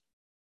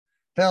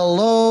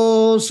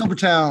Hello,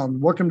 Sobertown.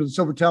 Welcome to the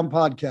Sobertown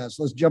podcast.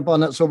 Let's jump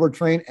on that sober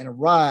train and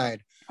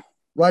ride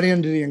right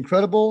into the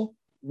incredible,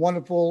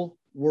 wonderful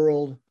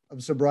world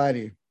of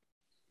sobriety.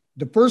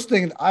 The first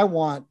thing that I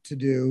want to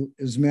do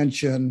is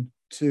mention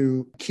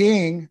to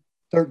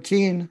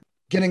King13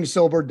 getting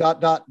sober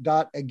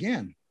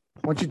again.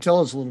 Why don't you tell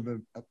us a little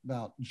bit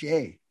about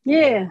Jay?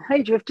 Yeah.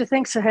 Hey, Drifter.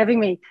 Thanks for having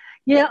me.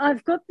 Yeah,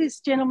 I've got this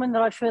gentleman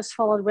that I first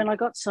followed when I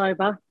got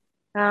sober.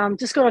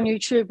 Just got on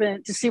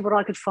YouTube to see what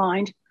I could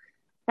find.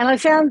 And I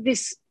found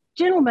this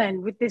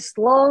gentleman with this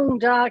long,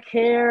 dark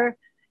hair,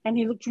 and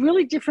he looked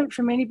really different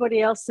from anybody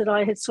else that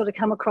I had sort of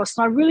come across.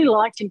 And I really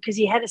liked him because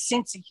he had a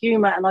sense of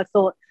humor, and I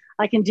thought,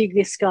 I can dig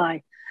this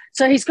guy.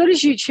 So he's got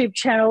his YouTube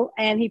channel,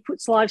 and he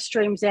puts live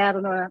streams out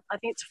on I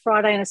think it's a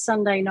Friday and a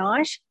Sunday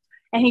night.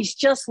 And he's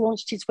just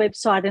launched his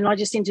website, and I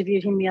just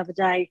interviewed him the other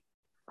day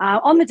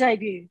on the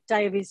debut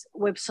day of his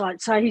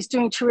website. So he's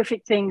doing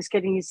terrific things,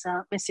 getting his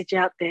message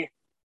out there.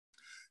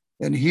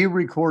 And he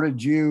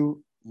recorded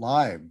you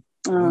live.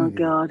 Oh,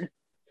 God.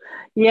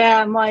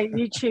 Yeah, my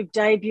YouTube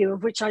debut,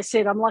 of which I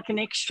said I'm like an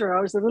extra.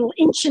 I was a little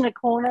inch in a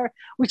corner,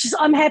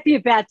 I'm happy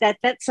about that.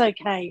 That's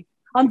okay.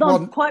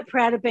 I'm quite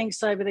proud of being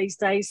sober these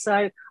days,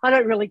 so I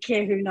don't really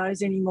care who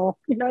knows anymore.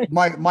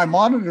 My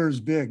monitor is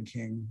big,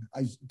 King.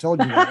 I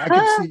told you that. I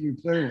can see you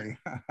clearly.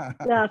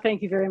 No,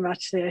 thank you very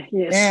much there.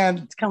 Yes, and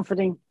it's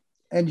comforting.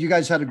 And you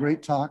guys had a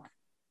great talk.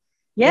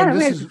 Yeah,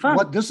 this is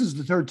fun. This is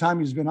the third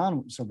time he's been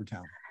on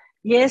Sobertown.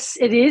 Yes,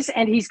 it is,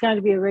 and he's going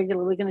to be a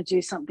regular. We're going to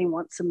do something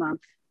once a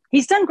month.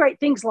 He's done great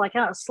things like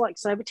us, like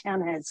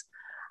Sobertown has,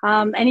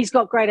 and he's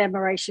got great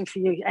admiration for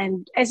you.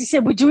 And as he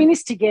said, we're doing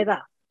this together.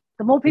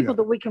 The more people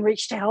that we can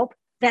reach to help,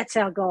 that's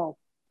our goal.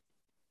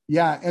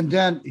 Yeah, and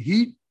then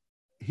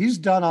he's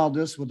done all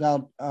this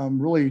without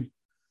really.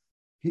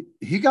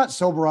 He got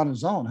sober on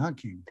his own, huh,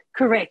 King?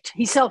 Correct.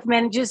 He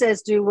self-manages,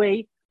 as do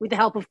we, with the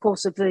help, of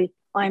course, of the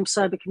I Am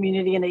Sober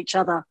community and each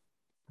other.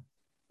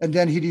 And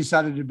then he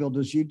decided to build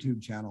this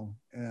YouTube channel.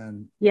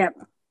 And yeah.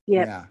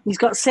 He's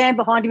got Sam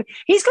behind him.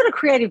 He's got a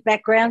creative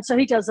background, so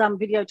he does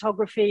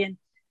videography and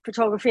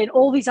photography and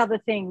all these other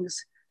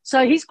things.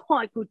 So he's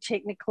quite good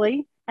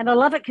technically. And I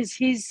love it because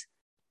his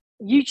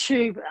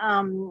YouTube,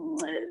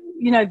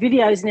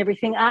 videos and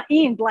everything are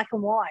in black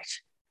and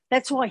white.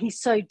 That's why he's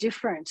so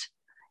different.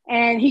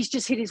 And he's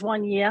just hit his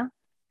 1 year.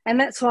 And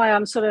that's why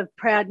I'm sort of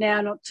proud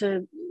now not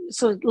to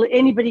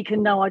anybody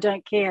can know I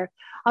don't care.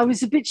 I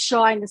was a bit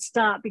shy in the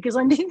start because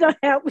I didn't know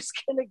how it was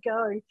going to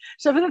go.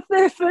 So for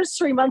the first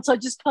 3 months, I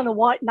just kind of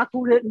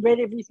white-knuckled it and read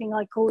everything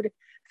I could,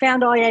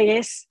 found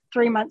IAS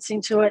 3 months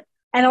into it.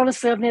 And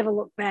honestly, I've never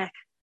looked back.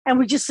 And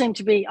we just seem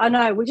to be,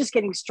 we're just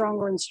getting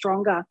stronger and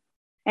stronger.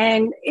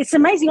 And it's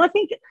amazing. I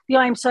think the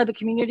I Am Sober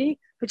community,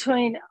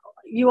 between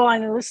you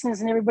and the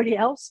listeners and everybody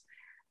else,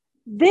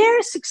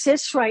 their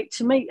success rate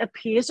to me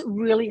appears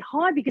really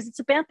high because it's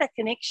about that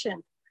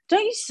connection.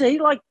 Don't you see,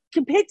 like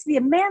compared to the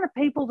amount of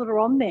people that are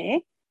on there,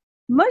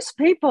 most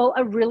people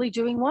are really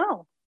doing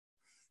well.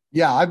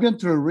 Yeah, I've been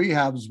through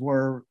rehabs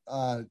where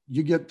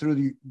you get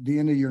through the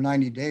end of your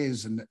 90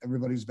 days and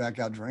everybody's back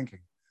out drinking.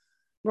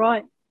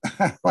 Right.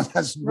 Well,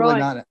 that's really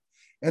not it.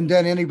 And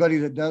then anybody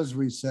that does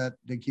reset,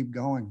 they keep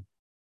going.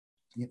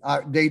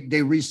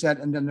 They reset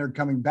and then they're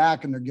coming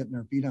back and they're getting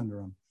their feet under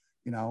them.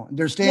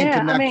 They're staying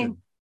connected.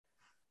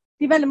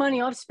 The amount of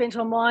money I've spent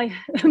on my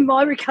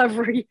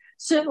recovery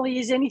certainly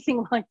is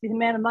anything like the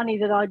amount of money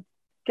that I'd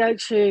go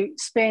to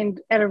spend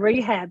at a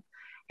rehab.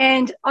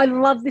 And I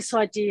love this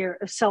idea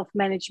of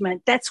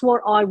self-management. That's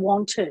what I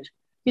wanted.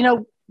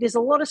 There's a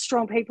lot of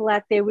strong people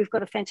out there. We've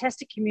got a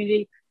fantastic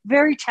community,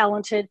 very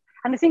talented.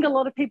 And I think a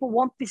lot of people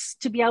want this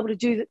to be able to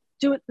do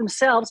it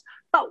themselves,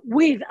 but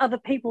with other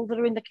people that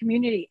are in the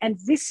community. And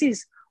this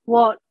is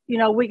what,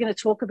 we're going to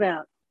talk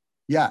about.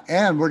 Yeah.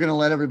 And we're going to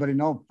let everybody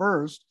know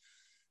first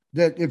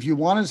that if you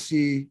want to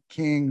see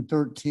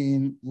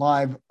King13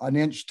 live an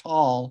inch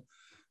tall,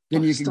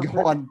 then you can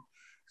go on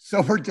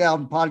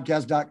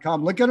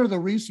sobertownpodcast.com. Look under the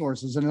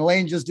resources. And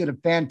Elaine just did a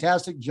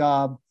fantastic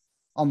job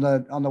on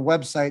the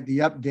website, the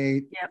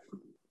update. Yep.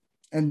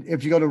 And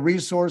if you go to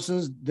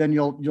resources, then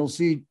you'll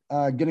see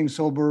getting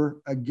sober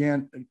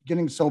again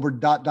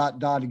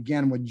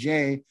with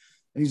Jay. And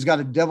he's got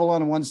a devil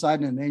on one side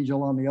and an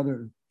angel on the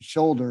other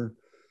shoulder.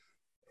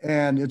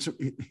 And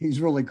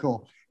he's really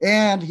cool.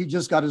 And he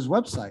just got his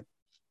website,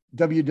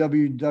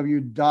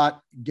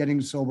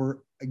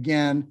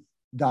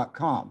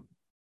 www.gettingsoberagain.com.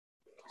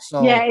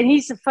 So yeah, and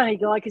he's a funny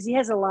guy because he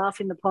has a laugh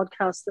in the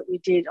podcast that we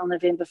did on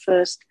November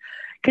 1st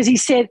because he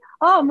said,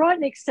 I'm right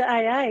next to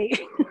AA.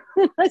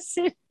 I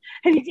said,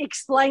 and he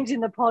explains in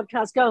the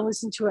podcast, go and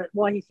listen to it,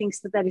 why he thinks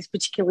that is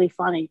particularly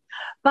funny.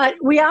 But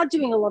we are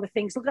doing a lot of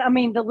things. Look, our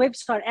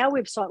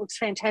website looks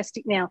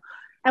fantastic now.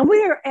 And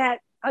we're I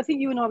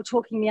think you and I were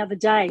talking the other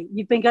day.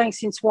 You've been going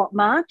since what,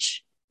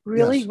 March?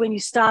 Really? Yes. When you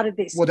started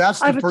this? Well, that's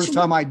the first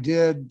time I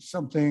did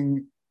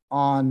something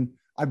I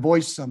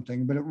voiced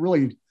something, but it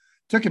really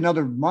took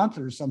another month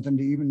or something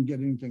to even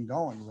get anything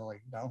going, really.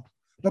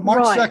 But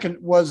March 2nd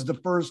was the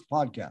first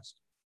podcast.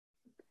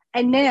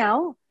 And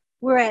now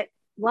we're at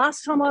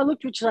last time I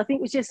looked, which I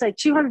think was yesterday,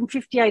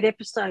 258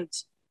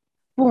 episodes.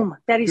 Boom,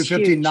 that is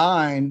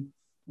 259 huge.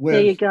 with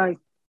there you go.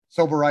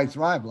 Sober I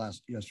Thrive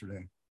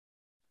yesterday.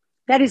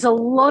 That is a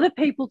lot of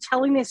people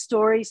telling their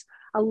stories,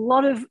 a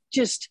lot of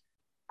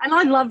and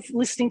I love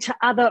listening to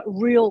other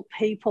real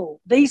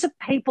people. These are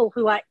people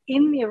who are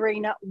in the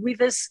arena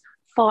with us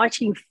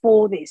fighting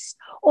for this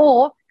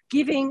or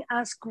giving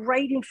us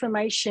great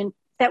information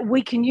that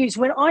we can use.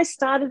 When I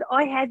started,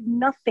 I had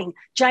nothing.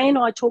 Jay and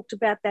I talked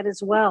about that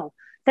as well.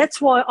 That's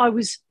why I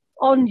was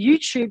on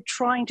YouTube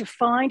trying to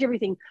find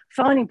everything,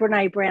 finding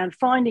Brene Brown,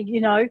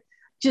 finding,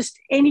 just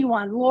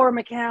anyone, Laura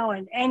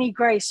McCowan, Annie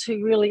Grace,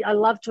 who really I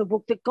loved her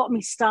book that got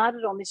me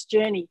started on this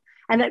journey.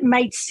 And it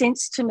made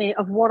sense to me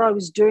of what I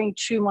was doing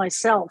to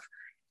myself.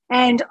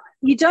 And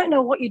you don't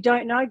know what you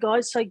don't know,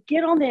 guys. So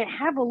get on there,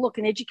 have a look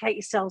and educate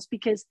yourselves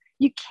because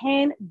you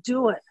can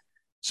do it.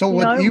 So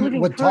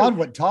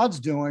what Todd's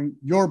doing,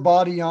 Your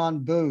Body on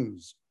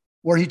Booze,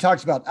 where he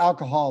talks about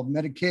alcohol,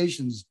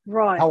 medications,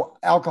 right? How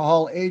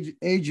alcohol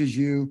ages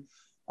you,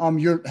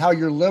 how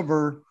your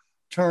liver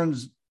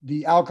turns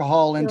the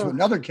alcohol into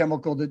another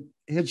chemical that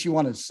hits you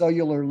on a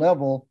cellular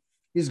level.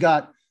 He's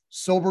got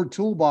sober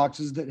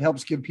toolboxes that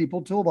helps give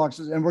people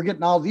toolboxes. And we're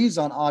getting all these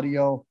on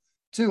audio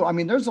too. I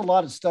mean, there's a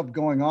lot of stuff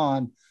going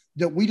on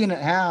that we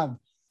didn't have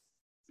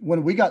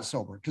when we got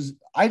sober, because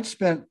I'd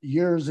spent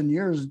years and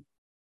years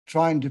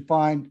trying to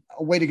find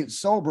a way to get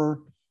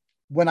sober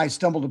when I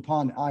stumbled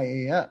upon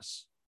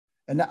IAS.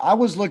 And I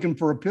was looking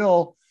for a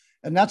pill.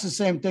 And that's the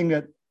same thing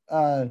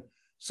that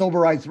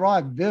Sober I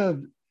Thrive,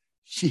 Viv,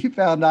 she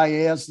found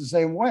IAS the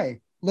same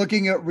way,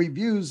 looking at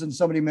reviews and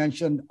somebody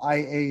mentioned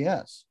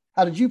IAS.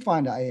 How did you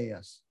find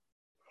IAS?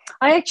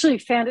 I actually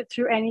found it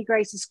through Annie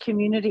Grace's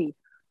community.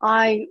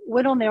 I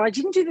went on there. I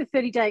didn't do the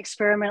 30-day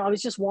experiment. I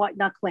was just white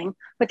knuckling,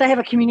 but they have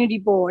a community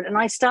board. And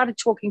I started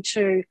talking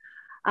to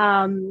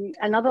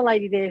another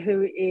lady there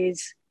who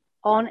is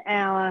on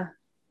our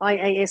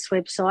IAS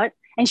website.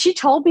 And she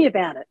told me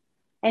about it.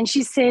 And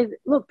she said,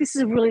 look,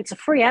 it's a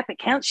free app. It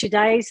counts your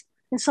days.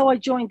 And so I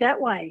joined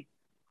that way.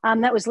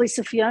 That was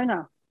Lisa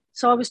Fiona.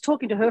 So I was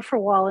talking to her for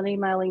a while and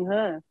emailing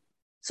her.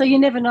 So you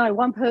never know.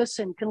 One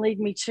person can lead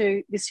me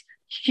to this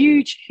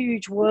huge,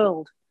 huge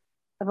world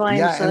of I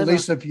Am Sober. And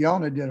Lisa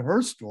Fiona did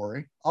her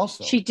story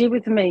also. She did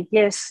with me.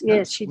 Yes,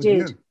 she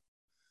did. You.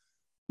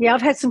 Yeah,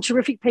 I've had some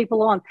terrific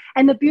people on.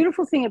 And the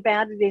beautiful thing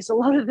about it is a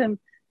lot of them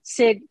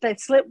said they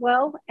slept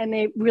well and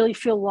they really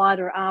feel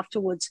lighter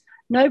afterwards.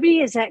 Nobody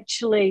has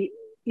actually,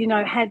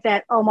 had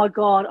that, oh, my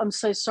God, I'm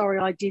so sorry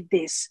I did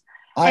this.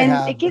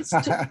 It gets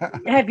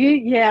to, have you?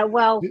 Yeah,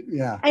 well,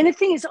 yeah. And the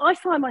thing is, I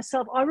find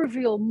myself, I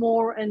reveal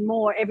more and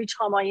more every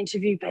time I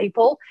interview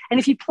people. And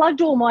if you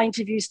plugged all my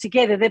interviews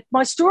together,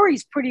 my story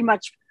is pretty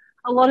much,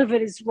 a lot of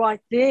it is right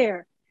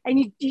there.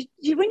 And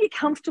you when you're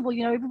comfortable,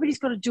 everybody's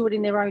got to do it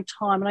in their own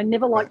time. And I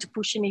never like to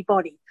push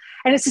anybody.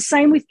 And it's the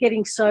same with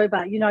getting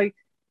sober.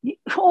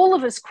 All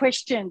of us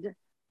questioned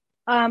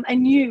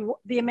and knew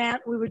the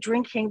amount we were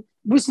drinking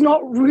was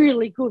not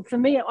really good for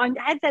me. I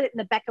had that in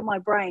the back of my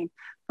brain.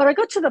 But I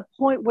got to the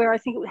point where I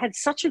think it had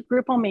such a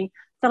grip on me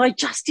that I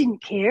just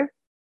didn't care.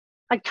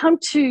 I'd come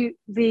to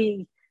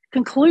the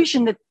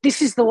conclusion that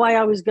this is the way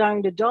I was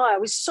going to die. I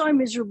was so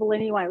miserable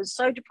anyway. I was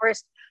so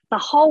depressed. The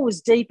hole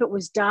was deep. It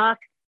was dark.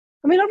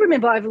 I mean, I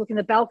remember overlooking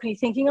the balcony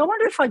thinking, I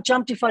wonder if I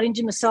jumped, if I'd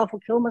injure myself or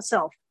kill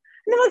myself.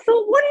 And then I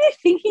thought, what are you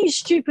thinking, you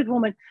stupid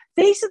woman?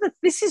 This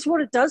is what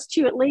it does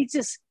to you. It leads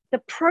us,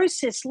 the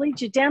process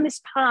leads you down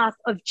this path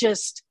of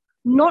just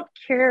not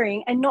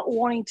caring and not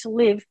wanting to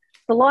live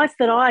the life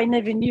that I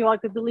never knew I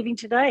could be living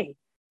today.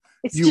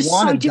 It's you just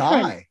want so to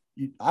different. Die.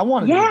 I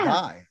wanted to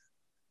die.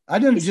 I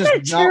didn't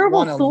just not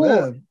want to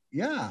live.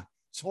 Yeah,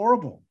 it's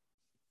horrible.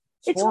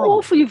 It's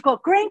awful. You've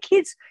got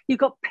grandkids. You've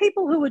got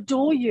people who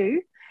adore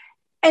you.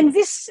 And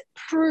this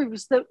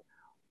proves that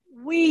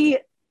we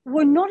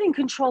were not in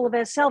control of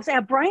ourselves.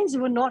 Our brains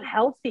were not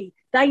healthy.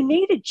 They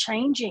needed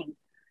changing,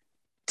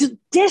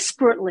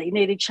 desperately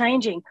needed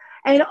changing.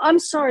 And I'm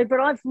sorry, but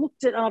I've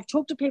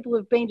talked to people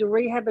who've been to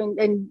rehab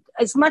and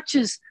as much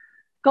as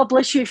God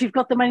bless you if you've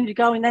got the money to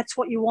go and that's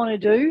what you want to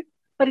do.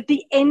 But at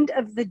the end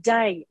of the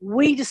day,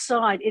 we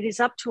decide. It is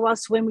up to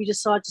us when we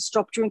decide to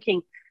stop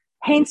drinking.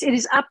 Hence, it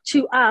is up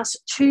to us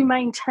to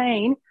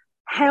maintain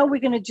how we're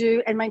going to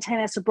do and maintain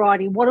our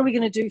sobriety. What are we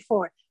going to do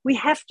for it? We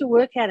have to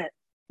work at it.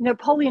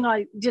 Polly and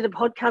I did a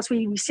podcast where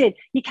we said,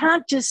 you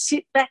can't just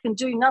sit back and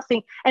do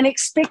nothing and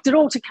expect it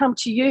all to come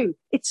to you.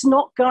 It's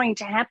not going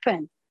to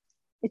happen.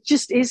 It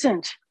just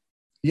isn't.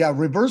 Yeah,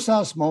 reverse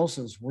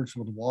osmosis works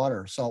with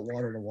water, salt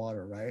water to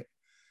water, right?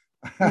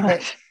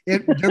 Right.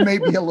 There may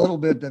be a little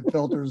bit that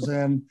filters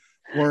in,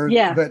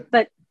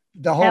 but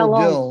the whole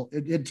deal,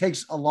 it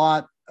takes a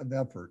lot of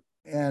effort.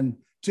 And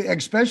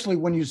especially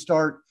when you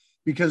start,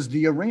 because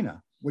the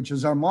arena, which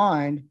is our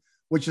mind,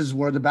 which is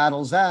where the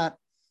battle's at,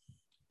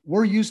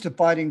 we're used to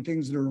fighting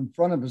things that are in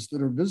front of us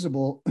that are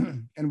visible,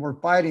 and we're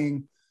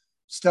fighting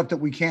stuff that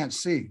we can't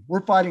see.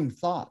 We're fighting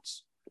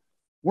thoughts.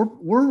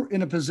 We're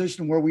in a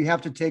position where we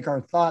have to take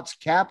our thoughts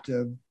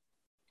captive,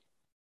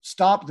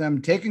 stop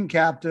them, take them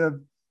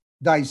captive,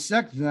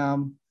 dissect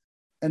them,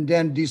 and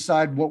then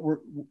decide where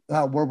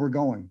we're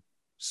going.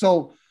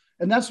 So,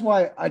 and that's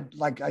why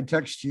I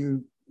text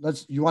you,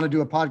 you want to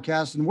do a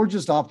podcast, and we're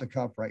just off the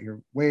cuff right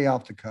here, way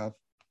off the cuff.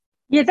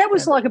 Yeah, that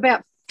was like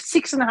about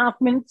 6.5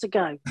 minutes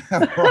ago.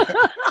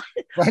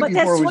 Right but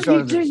that's what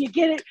you do. This. You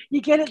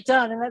get it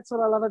done, and that's what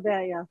I love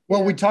about you.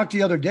 Well, we talked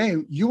the other day.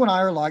 You and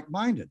I are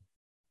like-minded.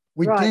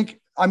 We think.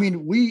 I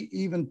mean, we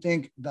even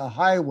think the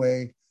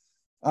highway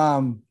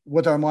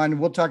with our mind.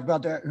 And we'll talk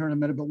about that here in a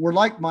minute. But we're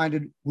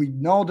like-minded. We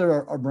know that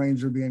our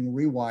brains are being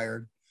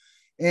rewired,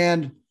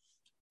 and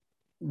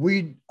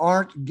we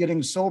aren't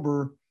getting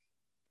sober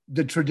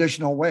the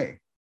traditional way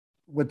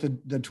with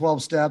the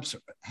 12 steps,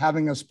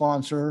 having a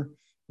sponsor.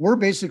 We're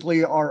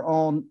basically our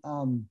own.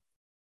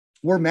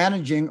 We're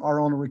managing our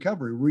own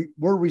recovery.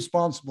 We're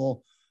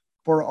responsible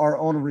for our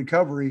own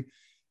recovery.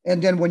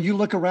 And then when you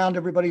look around,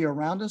 everybody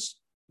around us,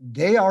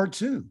 they are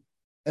too.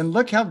 And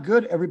look how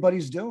good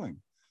everybody's doing.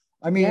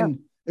 I mean,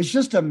 It's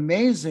just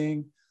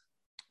amazing.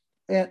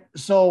 And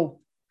so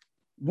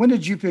when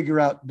did you figure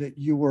out that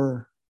you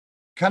were,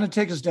 kind of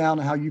take us down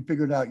to how you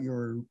figured out you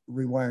were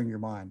rewiring your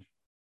mind,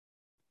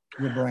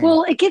 your brain?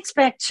 Well, it gets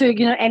back to,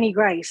 Annie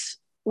Grace.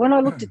 When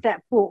I looked at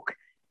that book,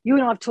 you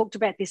and I have talked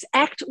about this.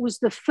 ACT was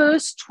the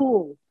first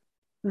tool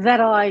that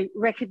I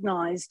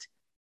recognized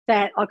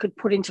that I could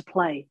put into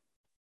play.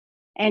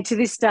 And to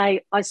this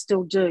day, I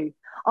still do.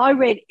 I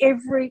read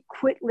every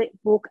quit lit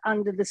book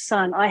under the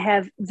sun. I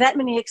have that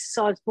many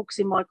exercise books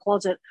in my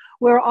closet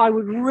where I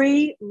would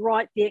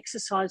rewrite the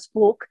exercise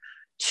book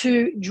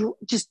to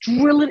just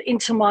drill it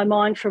into my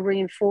mind for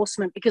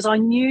reinforcement, because I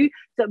knew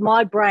that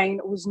my brain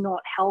was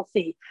not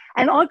healthy.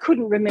 And I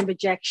couldn't remember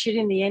jack shit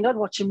in the end. I'd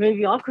watch a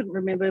movie. I couldn't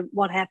remember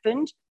what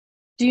happened.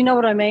 Do you know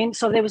what I mean?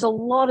 So there was a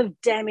lot of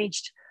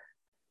damaged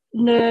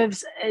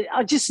nerves.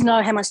 I just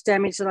know how much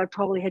damage that I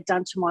probably had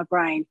done to my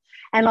brain.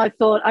 And I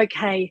thought,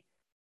 okay,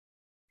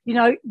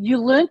 you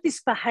learned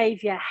this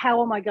behavior.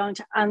 How am I going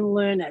to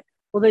unlearn it?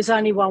 Well, there's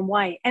only one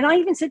way. And I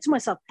even said to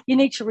myself, you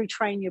need to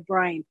retrain your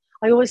brain.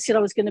 I always said I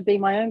was going to be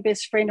my own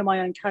best friend and my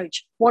own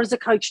coach. What does a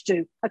coach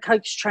do? A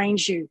coach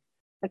trains you,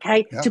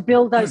 okay, to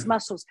build those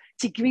muscles,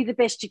 to be the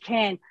best you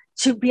can,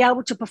 to be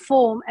able to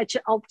perform at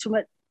your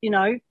ultimate,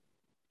 the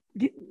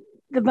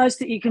most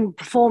that you can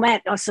perform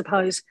at, I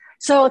suppose.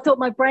 So I thought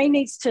my brain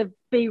needs to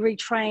be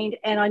retrained,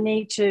 and I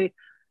need to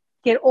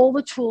get all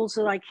the tools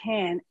that I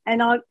can.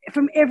 And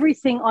from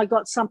everything, I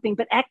got something,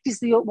 but ACT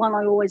is the one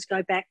I always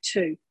go back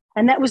to.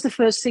 And that was the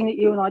first thing that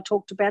you and I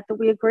talked about that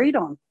we agreed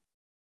on.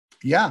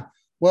 Yeah.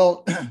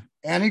 Well,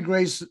 Annie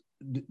Grace,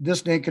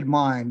 This Naked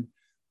Mind,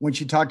 when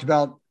she talked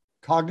about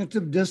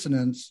cognitive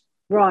dissonance,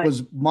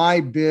 was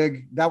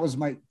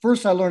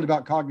first I learned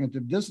about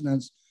cognitive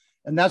dissonance.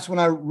 And that's when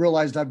I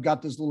realized I've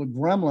got this little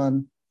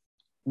gremlin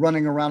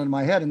running around in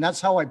my head. And that's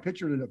how I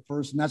pictured it at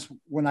first. And that's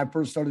when I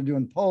first started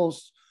doing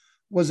posts,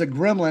 was a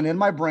gremlin in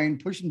my brain,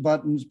 pushing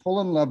buttons,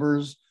 pulling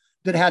levers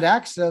that had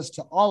access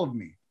to all of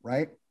me,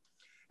 right?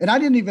 And I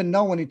didn't even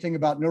know anything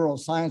about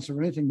neuroscience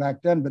or anything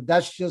back then, but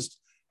that's just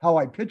how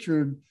I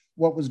pictured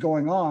what was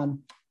going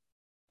on.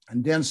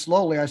 And then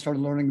slowly I started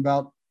learning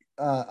about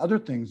other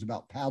things,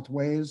 about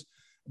pathways,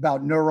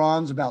 about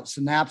neurons, about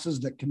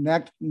synapses that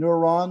connect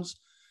neurons,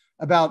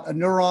 about a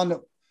neuron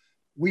that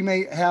we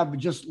may have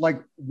just like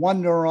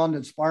one neuron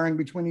that's firing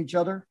between each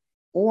other,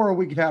 or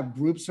we could have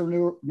groups of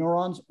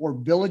neurons or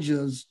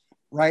villages,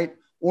 right?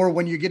 Or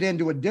when you get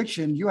into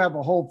addiction, you have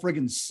a whole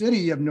friggin'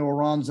 city of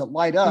neurons that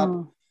light up.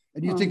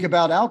 And you think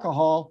about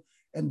alcohol,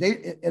 and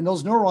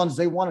those neurons,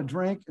 they want to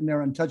drink, and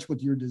they're in touch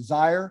with your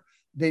desire.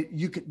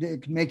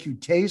 It can make you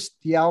taste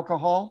the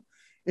alcohol.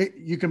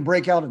 You can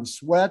break out in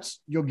sweats.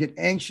 You'll get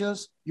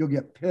anxious. You'll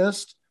get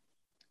pissed.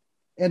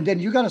 And then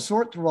you got to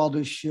sort through all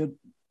this shit.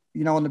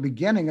 In the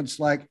beginning, it's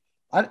like,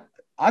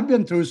 I've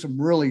been through some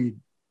really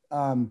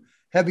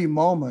heavy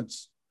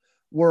moments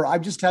where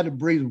I've just had to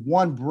breathe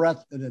one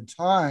breath at a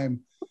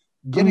time,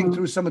 getting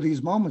through some of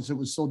these moments. It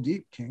was so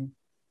deep, King,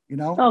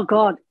 Oh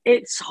God,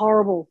 it's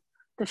horrible.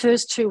 The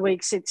first 2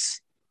 weeks,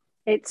 it's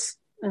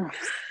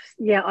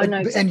yeah, I know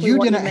exactly. And you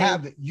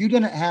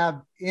didn't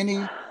have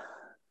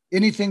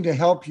anything to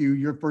help you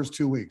your first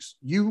 2 weeks.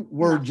 You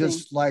were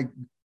just like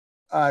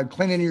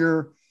cleaning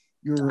your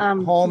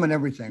home and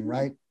everything,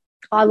 right?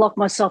 I locked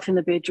myself in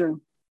the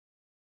bedroom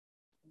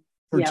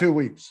for 2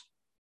 weeks.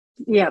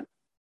 Yeah,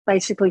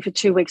 basically for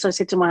 2 weeks. I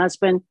said to my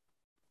husband,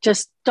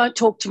 just don't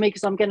talk to me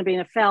because I'm going to be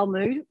in a foul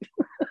mood.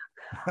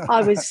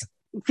 I was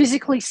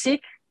physically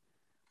sick.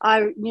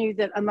 I knew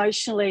that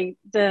emotionally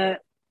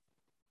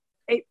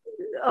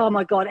oh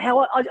my God,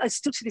 how I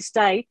still to this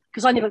day,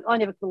 because I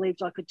never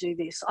believed I could do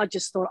this. I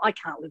just thought, I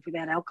can't live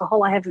without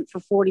alcohol. I haven't for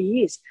 40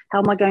 years. How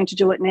am I going to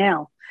do it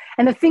now?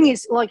 And the thing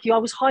is, like you, I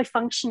was high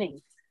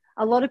functioning.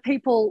 A lot of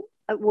people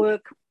at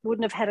work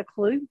wouldn't have had a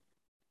clue.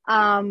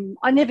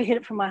 I never hid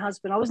it from my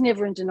husband. I was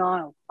never in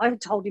denial. I had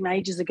told him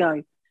ages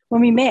ago.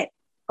 When we met,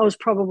 I was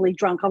probably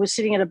drunk. I was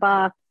sitting at a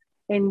bar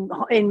in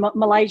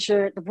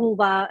Malaysia at the pool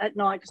bar at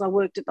night because I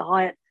worked at the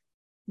Hyatt,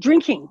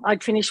 drinking.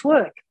 I'd finished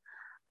work.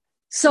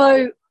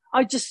 So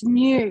I just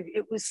knew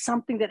it was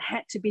something that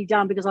had to be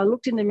done because I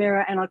looked in the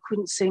mirror and I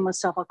couldn't see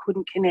myself. I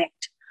couldn't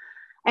connect.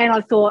 And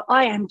I thought,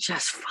 I am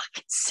just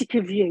fucking sick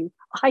of you.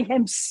 I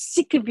am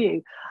sick of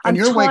you. And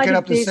you're waking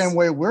up the same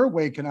way we're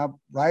waking up,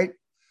 right?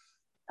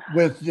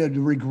 With the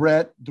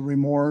regret, the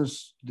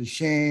remorse, the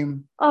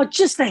shame. Oh,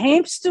 just the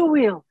hamster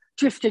wheel,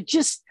 Drifter.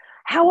 Just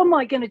how am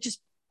I going to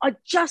I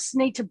just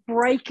need to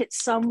break it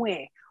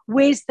somewhere.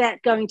 Where's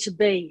that going to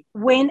be?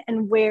 When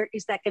and where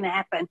is that going to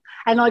happen?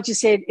 And I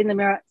just said in the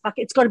mirror, fuck,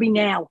 it's got to be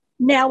now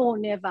or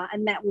never.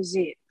 And that was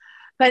it.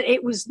 But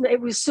it was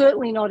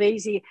certainly not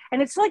easy.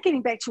 And it's like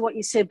getting back to what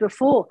you said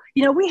before.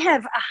 You know, we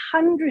have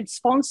 100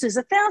 sponsors,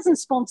 1,000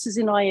 sponsors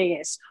in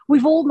IAS.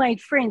 We've all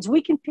made friends.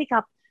 We can pick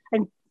up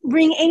and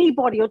ring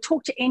anybody or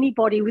talk to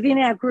anybody within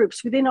our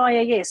groups, within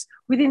IAS,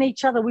 within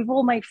each other. We've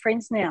all made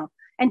friends now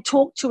and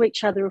talk to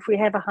each other if we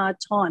have a hard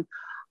time.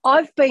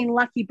 I've been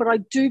lucky, but I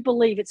do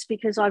believe it's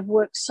because I've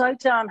worked so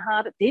darn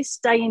hard at this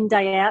day in,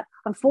 day out.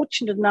 I'm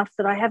fortunate enough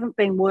that I haven't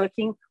been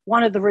working.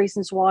 One of the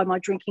reasons why my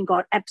drinking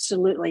got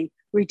absolutely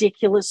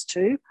ridiculous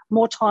too.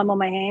 More time on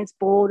my hands,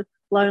 bored,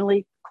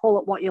 lonely, call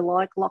it what you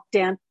like,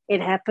 lockdown,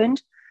 it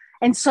happened.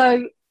 And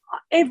so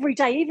every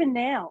day, even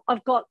now,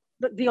 I've got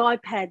the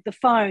iPad, the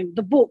phone,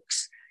 the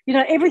books, you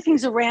know,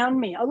 everything's around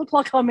me. I look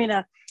like I'm in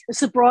a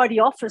sobriety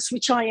office,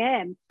 which I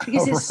am,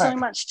 because there's so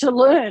much to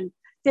learn.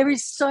 There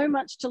is so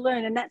much to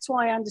learn, and that's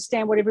why I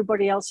understand what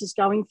everybody else is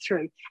going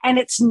through. And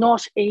it's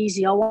not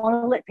easy. I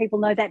want to let people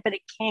know that, but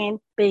it can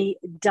be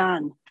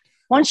done.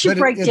 Once you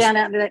break down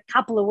out in that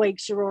couple of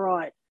weeks, you're all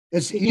right.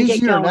 It's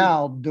easier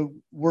now.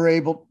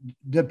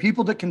 The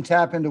people that can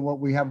tap into what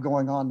we have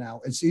going on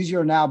now, it's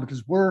easier now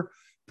because we're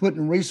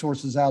putting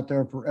resources out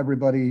there for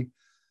everybody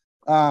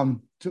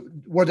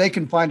where they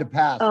can find a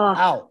path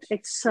out.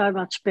 It's so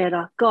much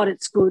better. God,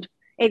 it's good.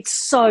 It's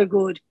so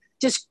good.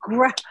 Just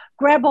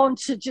grab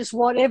onto just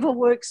whatever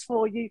works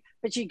for you,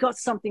 but you got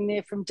something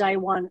there from day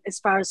one as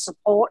far as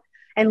support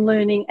and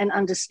learning and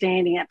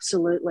understanding.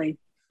 Absolutely.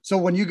 So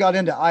when you got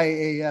into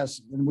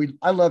IAS, and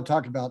I love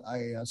talking about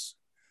IAS,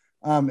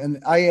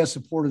 and IAS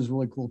support is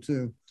really cool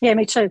too. Yeah,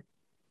 me too.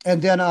 And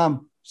then,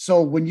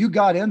 so when you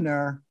got in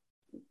there,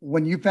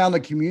 when you found the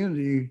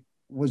community,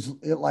 was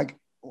it like,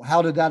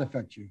 how did that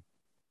affect you?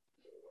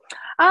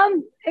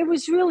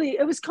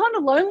 It was kind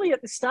of lonely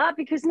at the start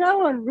because no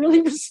one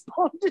really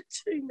responded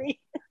to me.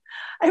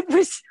 I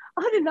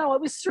don't know,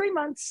 it was 3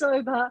 months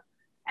sober.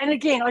 And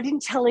again, I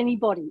didn't tell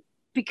anybody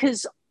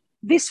because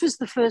this was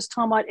the first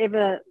time I'd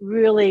ever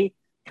really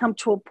come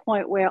to a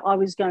point where I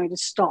was going to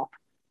stop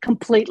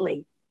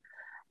completely.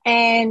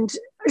 And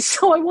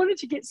so I wanted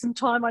to get some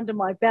time under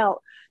my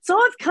belt. So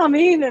I've come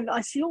in and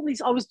I see all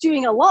these, I was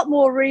doing a lot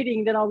more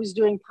reading than I was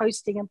doing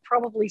posting and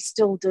probably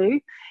still do.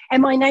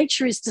 And my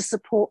nature is to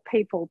support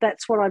people.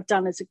 That's what I've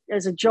done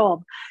as a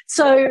job.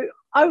 So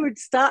I would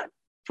start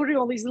putting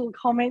all these little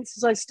comments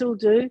as I still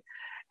do.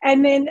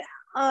 And then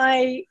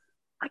I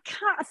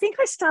think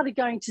I started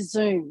going to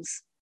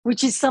Zooms,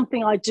 which is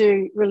something I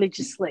do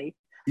religiously.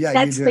 Yeah,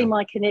 that's been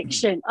my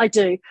connection. I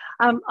do.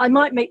 I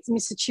might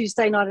miss a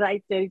Tuesday night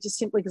at 8:30 just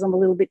simply because I'm a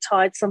little bit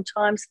tired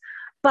sometimes.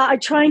 But I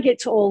try and get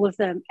to all of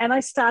them. And I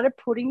started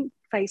putting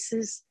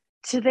faces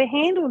to their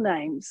handle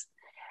names.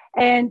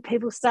 And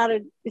people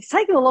started, it's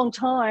taken a long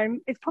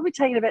time. It's probably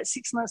taken about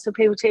 6 months for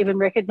people to even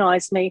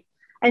recognize me.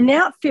 And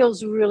now it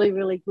feels really,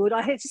 really good.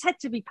 I just had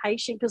to be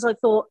patient because I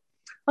thought,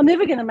 I'm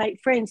never going to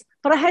make friends.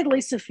 But I had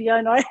Lisa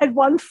Fiona. I had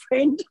one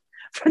friend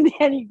from the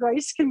Annie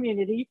Grace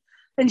community,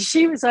 and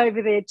she was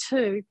over there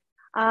too.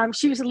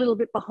 She was a little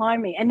bit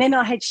behind me. And then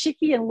I had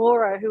Shiki and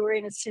Laura, who were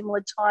in a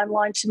similar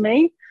timeline to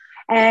me.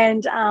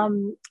 And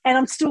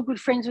I'm still good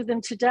friends with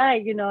them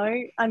today, you know.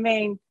 I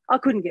mean, I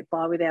couldn't get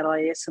by without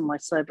IS and my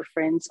sober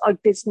friends.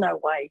 There's no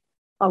way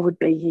I would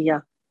be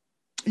here.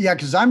 Yeah,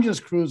 because I'm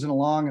just cruising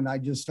along and I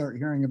just start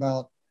hearing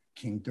about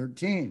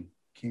King13.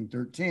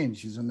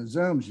 She's in the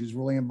Zoom. She's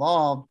really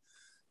involved.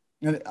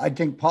 And I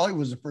think Polly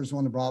was the first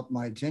one that brought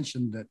my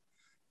attention that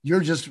you're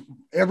just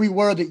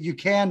everywhere that you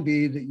can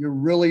be, that you're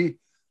really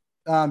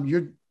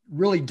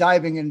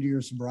diving into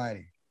your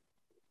sobriety.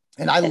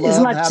 And I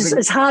love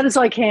as hard as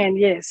I can.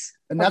 Yes.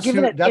 And that's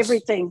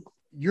everything.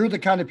 You're the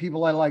kind of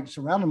people I like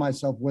surrounding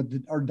myself with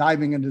that are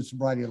diving into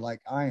sobriety like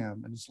I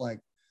am. And it's like,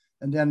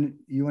 and then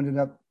you ended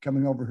up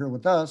coming over here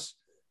with us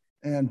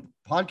and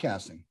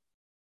podcasting.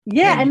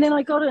 Yeah. And then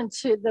I got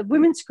into the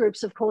women's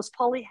groups. Of course,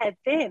 Polly had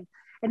them.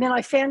 And then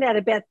I found out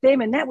about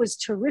them. And that was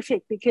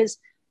terrific because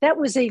that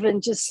was even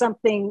just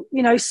something,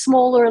 you know,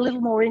 smaller, a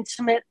little more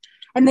intimate.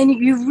 And then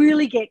you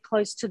really get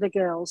close to the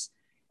girls.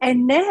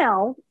 And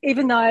now,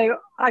 even though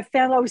I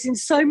found I was in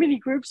so many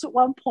groups at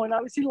one point,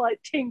 I was in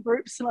like 10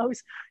 groups and I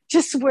was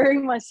just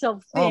wearing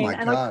myself thin.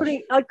 And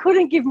I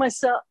couldn't give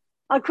myself,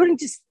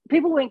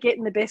 people weren't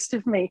getting the best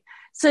of me.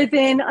 So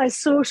then I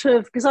sort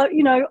of, because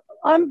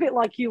I'm a bit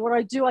like you, what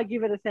I do, I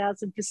give it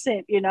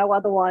 1,000%, you know,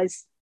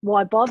 otherwise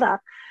why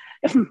bother,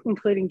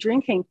 including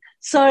drinking.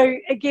 So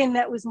again,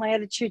 that was my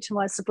attitude to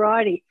my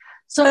sobriety.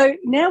 So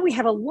now we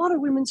have a lot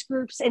of women's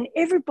groups and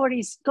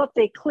everybody's got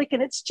their clique,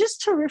 and it's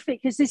just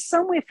terrific because there's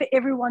somewhere for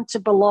everyone to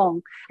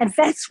belong. And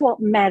that's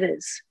what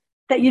matters,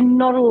 that you're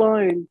not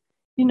alone.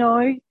 You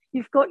know,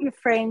 you've got your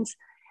friends,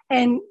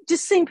 and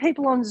just seeing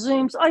people on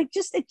Zooms,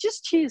 it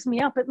just cheers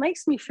me up. It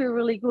makes me feel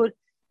really good.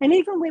 And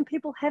even when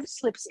people have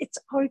slips, it's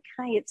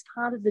okay. It's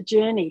part of the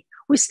journey.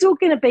 We're still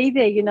going to be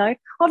there, you know.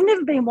 I've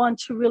never been one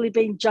to really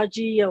be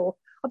judgy, or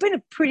I've got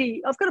a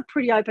pretty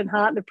open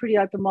heart and a pretty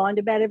open mind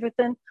about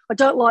everything. I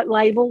don't like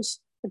labels.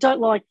 I don't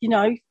like, you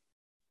know,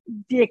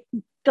 I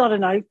don't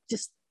know,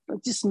 just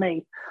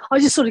me. I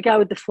just sort of go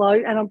with the flow,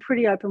 and I'm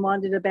pretty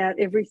open-minded about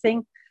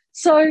everything.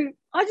 So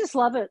I just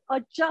love it.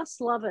 I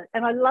just love it.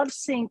 And I love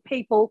seeing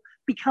people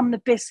become the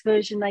best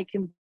version they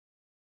can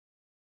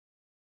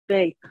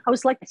be. I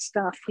was like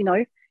stuff, you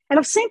know, and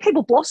I've seen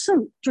people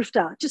blossom,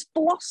 Drifter, just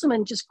blossom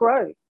and just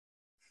grow.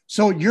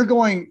 So you're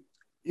going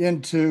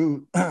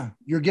into,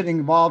 you're getting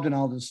involved in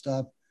all this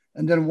stuff.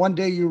 And then one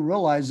day you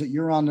realize that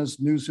you're on this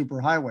new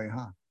superhighway,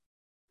 huh?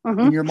 Mm-hmm.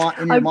 In your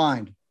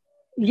mind.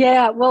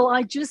 Yeah. Well,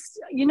 I just,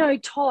 you know,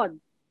 Todd,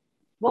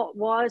 what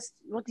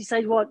do you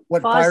say? What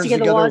fires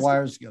together,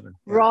 wires together.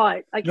 Yeah.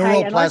 Right. Okay.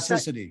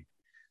 Neuroplasticity.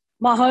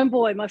 My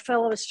homeboy, my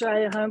fellow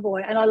Australia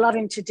homeboy, and I love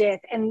him to death.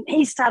 And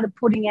he started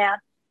putting out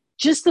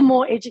just the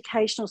more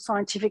educational,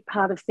 scientific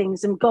part of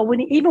things. And God,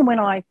 even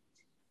when I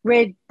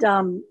read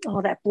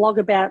that blog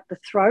about the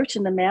throat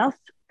and the mouth.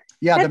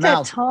 Yeah, at the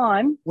mouth. That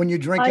time, when you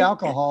drink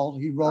alcohol,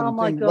 he wrote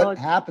a thing. What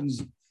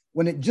happens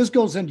when it just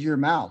goes into your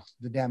mouth?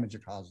 The damage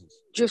it causes.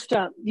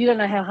 Drifter, you don't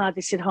know how hard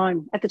this hit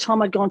home. At the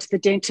time, I'd gone to the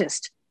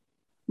dentist.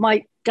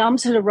 My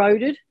gums had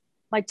eroded.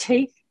 My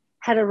teeth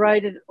had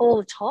eroded all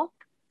the top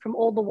from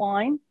all the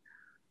wine.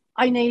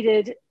 I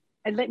needed,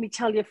 and let me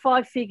tell you,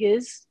 5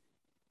 figures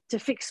to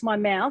fix my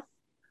mouth.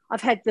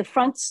 I've had the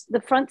front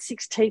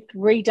 6 teeth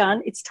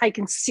redone. It's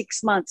taken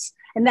 6 months.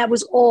 And that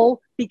was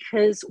all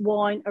because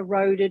wine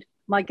eroded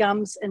my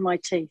gums and my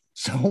teeth.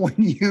 So when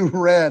you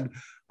read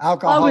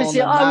alcohol my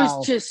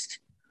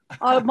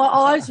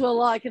eyes were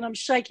like, and I'm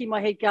shaking my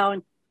head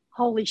going,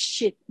 holy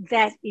shit,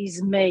 that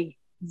is me.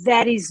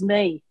 That is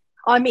me.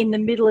 I'm in the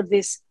middle of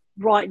this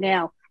right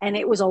now. And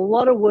it was a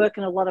lot of work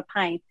and a lot of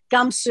pain.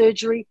 Gum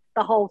surgery,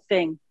 the whole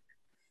thing.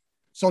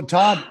 So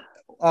Todd,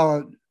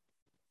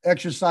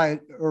 exercise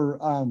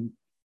or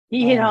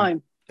he hit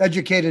home,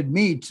 educated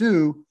me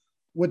too,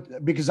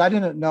 because I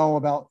didn't know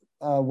about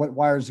what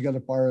wires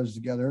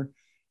together,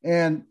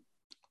 and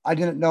I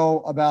didn't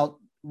know about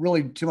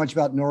really too much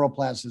about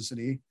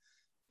neuroplasticity,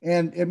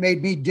 and it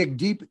made me dig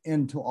deep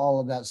into all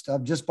of that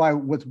stuff just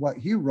with what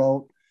he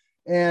wrote.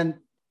 And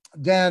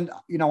then,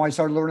 you know, I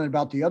started learning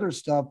about the other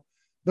stuff,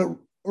 but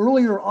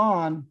earlier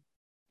on,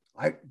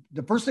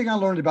 the first thing I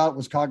learned about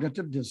was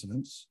cognitive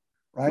dissonance.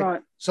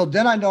 Right. So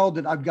then I know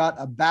that I've got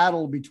a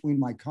battle between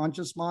my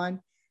conscious mind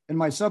and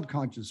my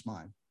subconscious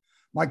mind.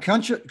 My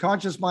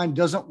conscious mind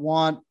doesn't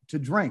want to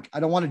drink. I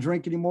don't want to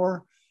drink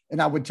anymore.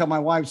 And I would tell my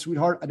wife,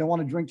 sweetheart, I don't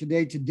want to drink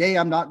today. Today,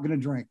 I'm not going to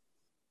drink.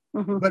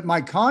 Mm-hmm. But my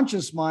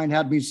conscious mind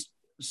had me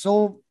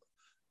so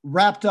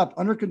wrapped up,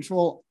 under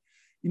control.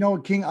 You know,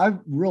 King, I've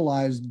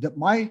realized that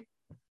my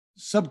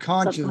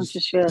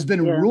subconscious has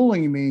been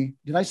ruling me.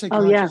 Did I say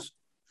conscious? Yeah.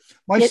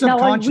 My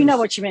subconscious. We know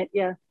what you meant.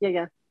 Yeah.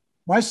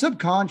 My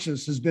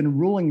subconscious has been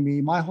ruling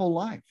me my whole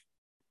life.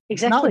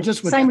 Exactly. Not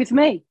just same with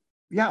me.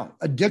 Yeah.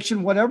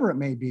 Addiction, whatever it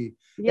may be.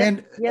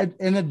 And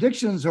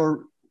addictions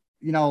are,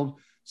 you know,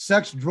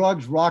 sex,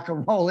 drugs, rock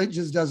and roll. It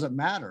just doesn't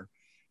matter.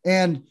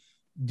 And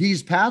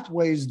these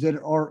pathways that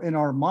are in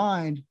our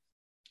mind,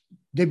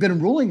 they've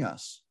been ruling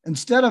us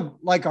instead of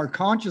like our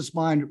conscious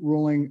mind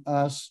ruling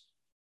us.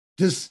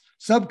 This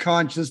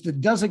subconscious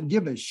that doesn't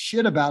give a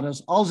shit about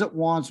us. All it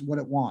wants, what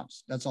it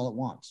wants. That's all it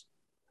wants.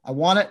 I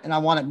want it, and I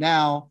want it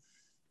now.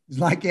 It's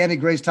like Annie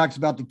Grace talks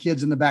about the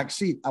kids in the back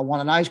seat. I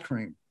want an ice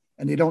cream,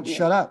 and they don't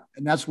shut up.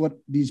 And that's what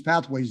these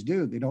pathways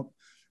do. They don't.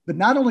 But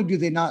not only do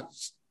they not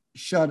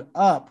shut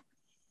up,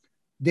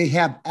 they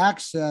have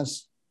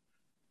access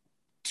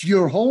to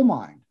your whole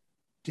mind,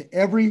 to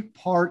every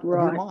part of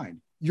your mind,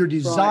 your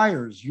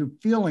desires, your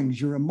feelings,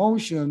 your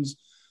emotions,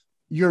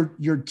 your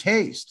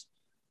taste.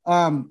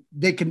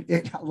 They can,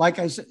 like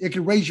I said, it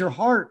can raise your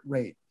heart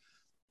rate.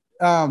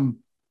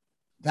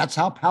 That's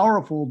how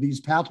powerful these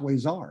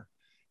pathways are.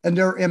 And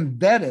they're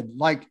embedded,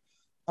 like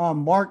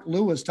Mark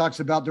Lewis talks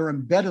about, they're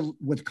embedded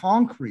with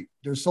concrete.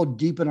 They're so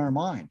deep in our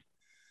mind.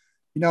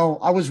 You know,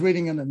 I was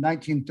reading in the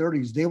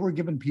 1930s, they were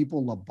giving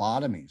people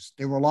lobotomies.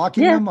 They were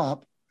locking them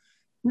up.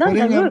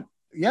 And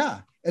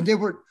they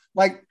were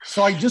like,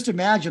 so I just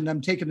imagine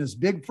them taking this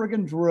big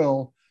friggin'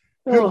 drill.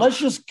 Here, let's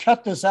just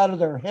cut this out of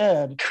their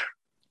head.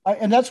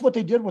 And that's what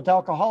they did with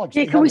alcoholics.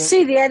 Yeah, can we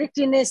see the addict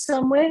in there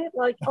somewhere?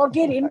 Like, I'll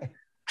get him.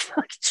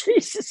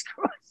 Jesus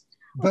Christ.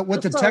 But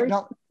with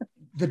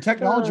the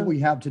technology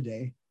we have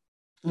today,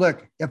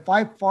 look, if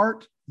I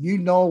fart, you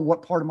know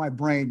what part of my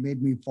brain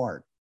made me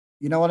fart.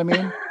 You know what I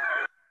mean?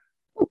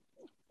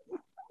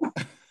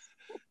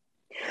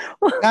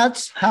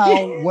 That's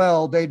how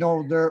well they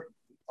know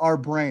our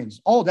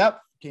brains. Oh, that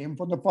came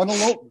from the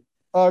frontal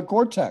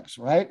cortex,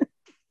 right?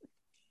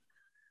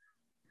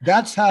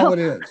 That's how it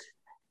is.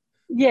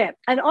 Yeah.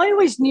 And I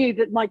always knew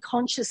that my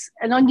conscious,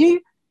 and I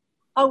knew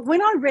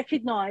when I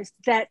recognized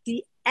that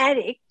the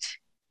addict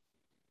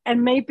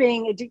and me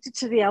being addicted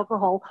to the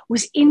alcohol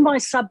was in my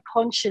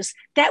subconscious,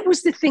 that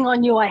was the thing I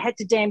knew I had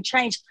to damn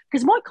change,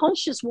 because my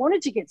conscious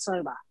wanted to get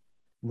sober.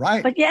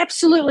 Right. But you're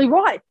absolutely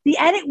right. The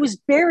addict was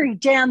buried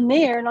down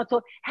there, and I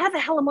thought, how the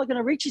hell am I going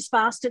to reach this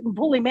bastard and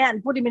pull him out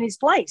and put him in his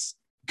place?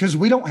 Because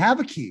we don't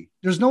have a key.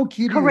 There's no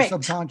key to your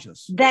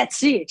subconscious.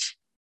 That's it.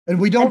 And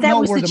we don't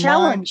know where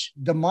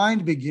the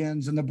mind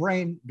begins and the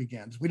brain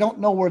begins. We don't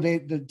know where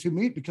the two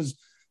meet, because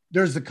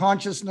there's the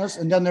consciousness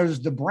and then there's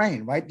the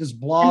brain, right? This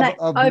blob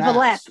of overlap,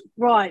 mass.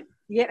 right?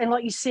 Yeah, and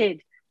like you said,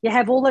 you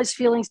have all those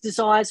feelings,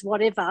 desires,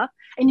 whatever,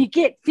 and you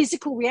get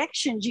physical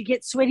reactions. You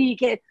get sweaty. You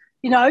get,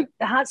 the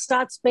heart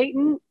starts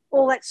beating,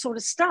 all that sort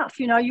of stuff.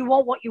 You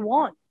want what you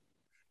want.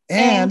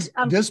 And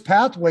this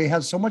pathway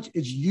has so much.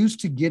 It's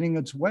used to getting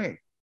its way.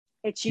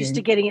 It's used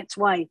to getting its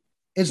way.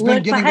 It's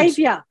learned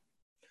behavior.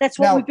 That's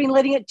what we've been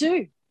letting it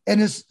do. And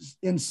it's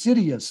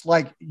insidious.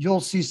 Like,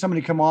 you'll see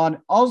somebody come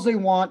on, all they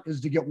want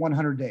is to get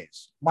 100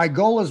 days. My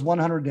goal is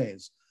 100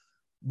 days.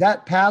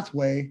 That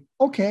pathway,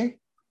 okay,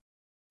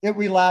 it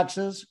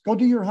relaxes. Go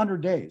do your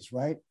 100 days,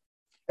 right?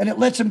 And it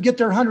lets them get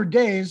their 100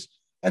 days.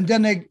 And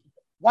then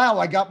wow,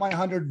 I got my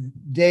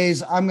 100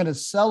 days. I'm going to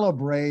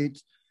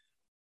celebrate.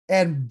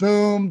 And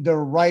boom, they're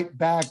right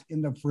back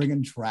in the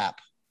friggin' trap,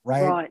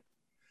 right?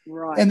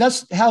 Right. And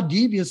that's how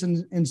devious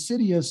and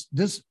insidious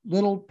this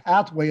little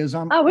pathway is.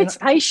 It's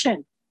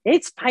patient.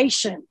 It's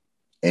patient.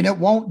 And it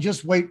won't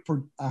just wait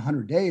for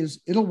 100 days.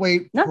 It'll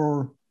wait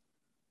for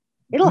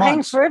It'll months,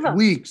 hang forever.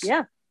 Weeks,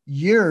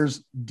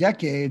 years,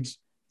 decades.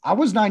 I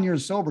was 9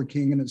 years sober,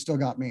 King, and it still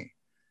got me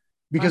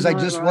because I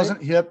just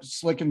wasn't hip,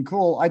 slick, and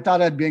cool. I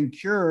thought I'd been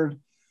cured.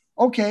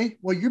 Okay,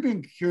 well, you're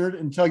being cured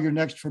until your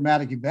next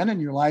traumatic event in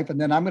your life. And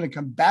then I'm going to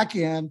come back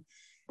in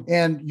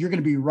and you're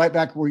going to be right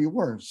back where you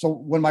were. So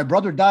when my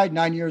brother died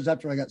 9 years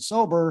after I got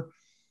sober,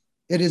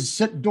 it is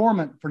sit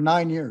dormant for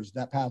 9 years,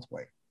 that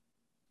pathway.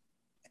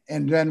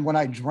 And then when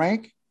I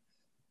drank,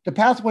 the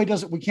pathway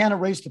we can't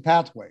erase the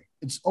pathway.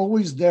 It's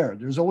always there.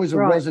 There's always a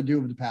residue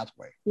of the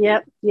pathway.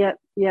 Yep. We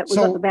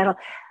got the battle.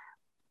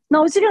 No,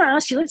 I was going to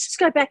ask you, let's just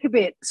go back a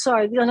bit.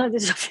 Sorry, I know I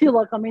feel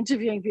like I'm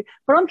interviewing you,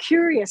 but I'm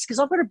curious because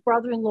I've got a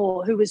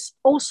brother-in-law who was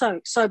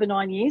also sober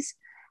 9 years,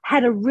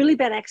 had a really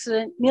bad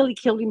accident, nearly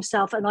killed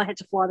himself, and I had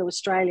to fly to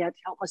Australia to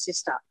help my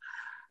sister.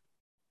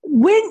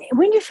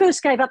 When you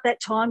first gave up that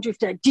time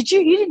drifter, you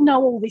didn't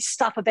know all this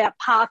stuff about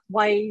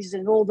pathways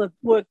and all the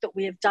work that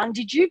we have done?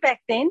 Did you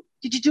back then?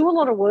 Did you do a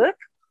lot of work?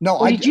 No,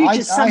 or did you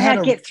just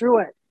somehow get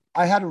through it?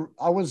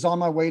 I was on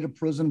my way to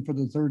prison for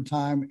the third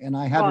time, and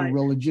I had a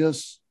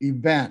religious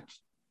event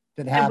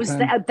that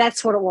happened.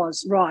 That's what it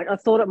was, right? I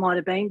thought it might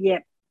have been. Yeah.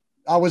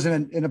 I was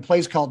in a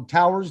place called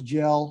Towers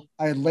Jail.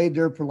 I had laid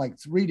there for like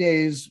 3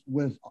 days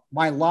with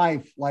my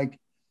life like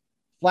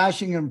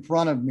flashing in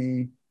front of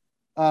me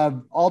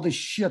of all the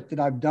shit that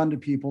I've done to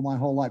people my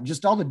whole life,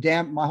 just all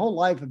my whole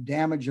life of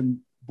damage and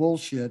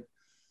bullshit.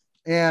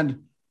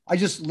 And I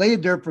just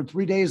laid there for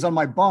 3 days on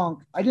my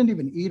bunk. I didn't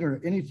even eat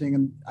or anything.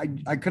 And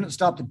I couldn't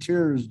stop the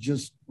tears,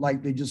 just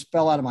like they just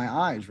fell out of my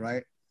eyes.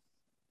 Right.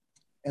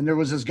 And there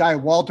was this guy,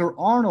 Walter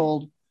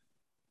Arnold,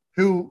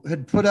 who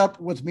had put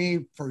up with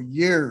me for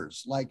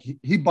years. Like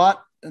he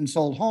bought and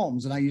sold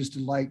homes, and I used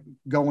to like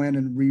go in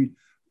and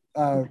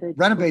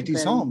renovate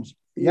these homes.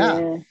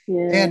 Yeah.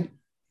 And,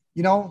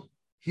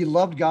 he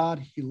loved God.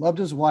 He loved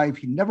his wife.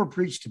 He never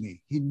preached to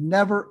me. He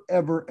never,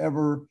 ever,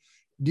 ever.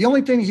 The only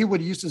thing he would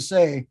used to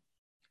say,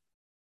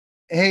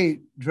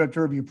 "Hey,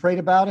 Drifter, have you prayed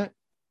about it?"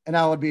 And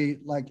I would be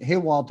like, "Hey,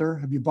 Walter,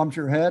 have you bumped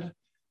your head?"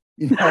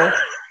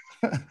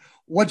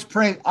 What's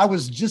praying? I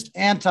was just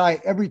anti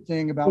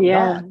everything about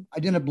God. I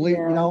didn't believe,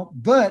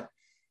 but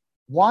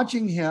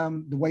watching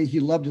him, the way he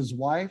loved his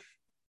wife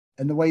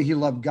and the way he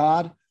loved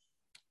God,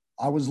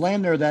 I was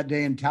laying there that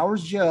day in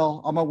Towers Jail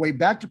on my way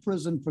back to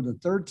prison for the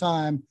third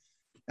time.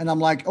 And I'm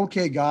like,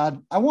 okay,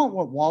 God, I want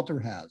what Walter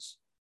has.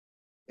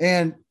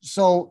 And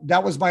so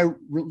that was my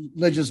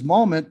religious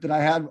moment that I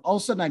had. All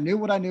of a sudden I knew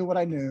what I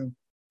knew.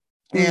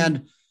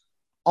 And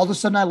all of a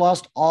sudden I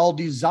lost all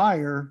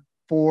desire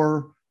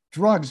for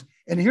drugs.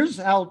 And here's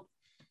how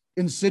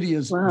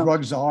insidious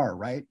drugs are,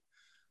 right?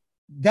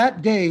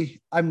 That day,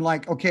 I'm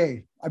like,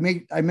 okay, I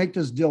make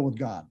this deal with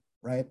God,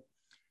 right?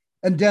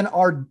 And then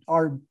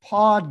our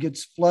pod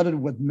gets flooded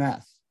with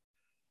meth.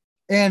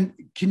 And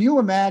can you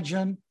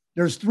imagine?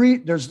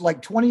 There's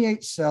like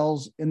 28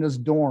 cells in this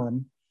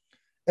dorm,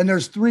 and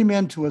there's 3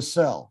 men to a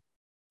cell.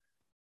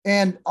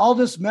 And all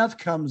this meth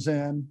comes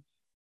in,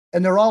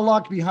 and they're all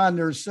locked behind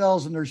their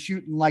cells, and they're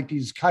shooting like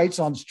these kites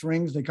on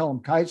strings. They call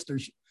them kites.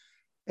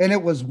 And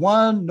it was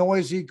one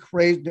noisy,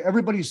 crazy,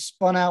 everybody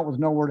spun out with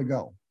nowhere to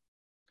go.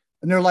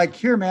 And they're like,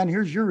 "Here, man,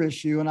 here's your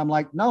issue." And I'm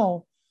like,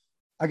 "No,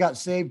 I got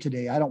saved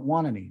today. I don't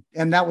want any."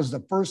 And that was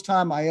the first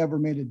time I ever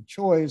made a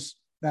choice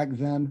back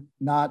then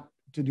not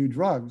to do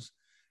drugs.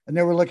 And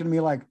they were looking at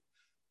me like,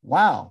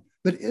 wow.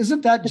 But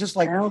isn't that just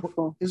like,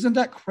 isn't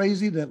that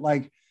crazy that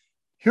like,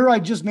 here I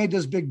just made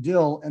this big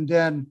deal. And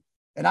then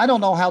And I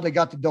don't know how they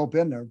got the dope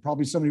in there.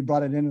 Probably somebody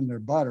brought it in their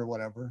butt or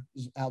whatever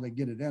is how they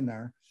get it in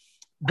there.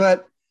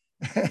 But,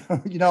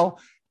 you know,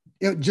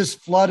 it just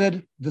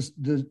flooded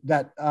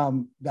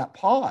that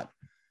pod,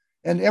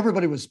 and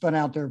everybody was spun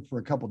out there for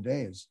a couple of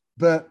days.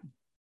 But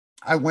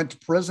I went to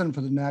prison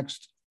for the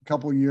next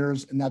couple of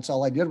years, and that's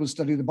all I did was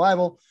study the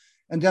Bible.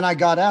 And then I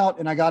got out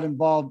and I got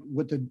involved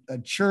with a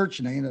church,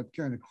 and I ended up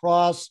carrying a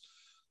cross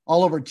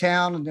all over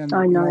town, and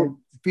then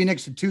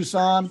Phoenix to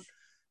Tucson.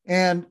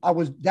 And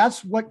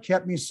that's what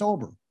kept me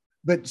sober.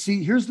 But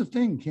see, here's the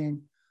thing,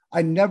 King.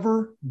 I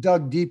never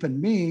dug deep in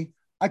me.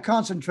 I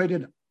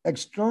concentrated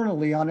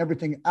externally on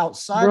everything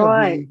outside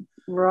of me.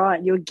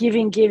 Right. You're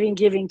giving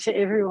to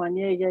everyone.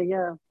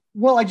 Yeah.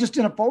 Well, I just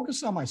didn't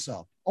focus on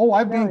myself. Oh,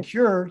 I've been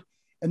cured.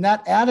 And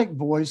that addict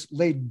voice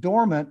lay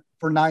dormant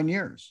for 9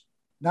 years.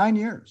 9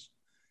 years.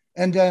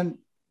 And then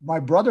my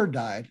brother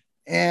died,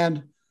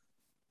 and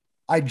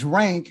I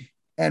drank,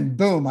 and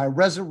boom, I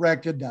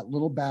resurrected that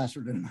little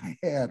bastard in my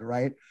head,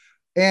 right?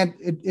 And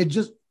it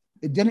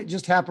didn't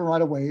just happen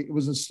right away. It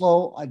was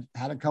I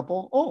had a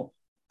couple,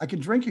 I can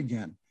drink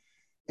again.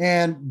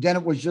 And then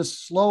it was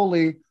just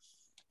slowly.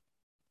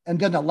 And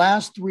then the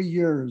last 3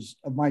 years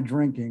of my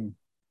drinking,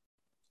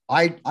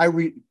 I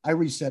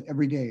reset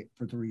every day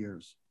for 3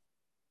 years.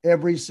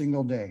 Every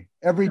single day.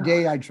 Every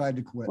day I tried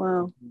to quit.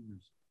 Wow.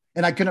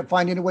 And I couldn't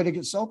find any way to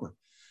get sober.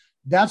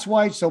 That's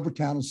why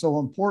SoberTown is so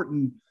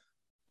important.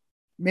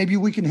 Maybe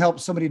we can help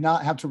somebody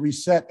not have to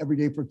reset every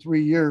day for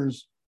 3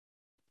 years.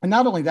 And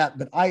not only that,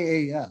 but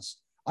IAS.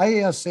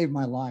 IAS saved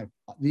my life.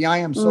 The I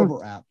Am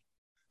Sober app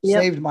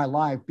saved my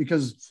life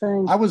because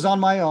I was on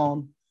my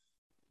own.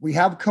 We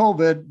have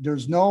COVID.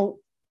 There's no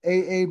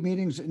AA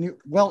meetings.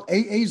 Well,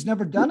 AA's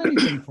never done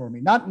anything for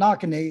me. Not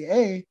knocking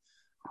AA,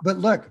 but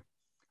look,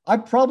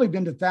 I've probably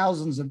been to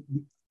thousands of.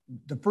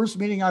 The first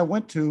meeting I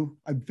went to,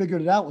 I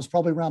figured it out, was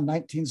probably around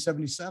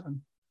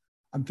 1977.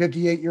 I'm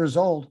 58 years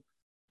old.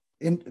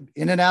 In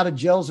and out of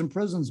jails and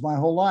prisons my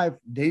whole life.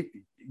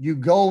 You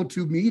go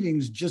to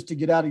meetings just to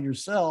get out of your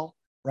cell,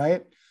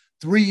 right?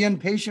 3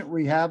 inpatient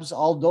rehabs,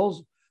 all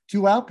those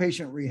 2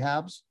 outpatient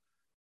rehabs,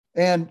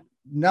 and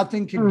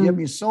nothing could get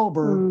me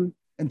sober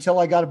until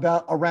I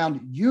got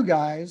around you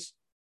guys.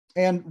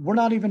 And we're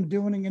not even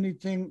doing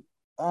anything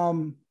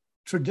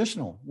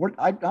traditional.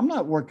 I'm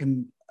not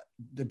working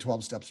the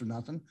 12 steps or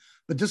nothing,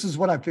 but this is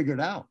what I figured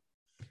out,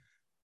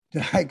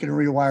 that I can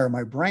rewire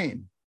my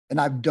brain.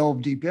 And I've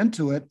dove deep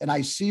into it, and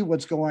I see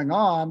what's going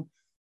on.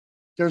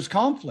 There's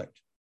conflict.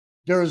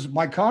 There's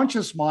my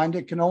conscious mind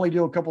that can only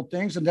do a couple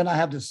things. And then I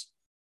have this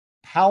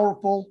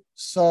powerful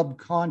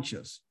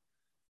subconscious,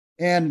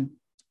 and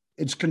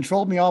it's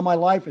controlled me all my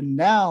life. And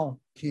now,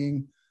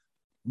 King,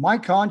 my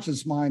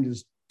conscious mind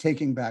is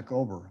taking back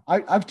over.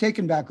 I've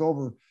taken back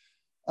over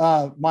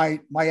my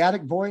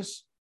addict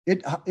voice.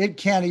 It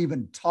can't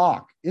even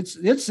talk. It's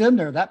in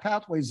there. That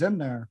pathway's in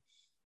there,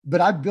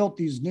 but I've built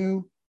these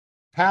new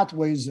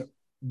pathways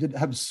that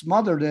have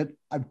smothered it.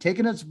 I've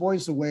taken its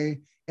voice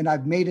away, and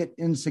I've made it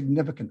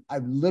insignificant.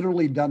 I've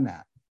literally done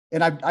that.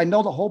 And I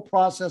know the whole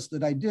process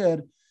that I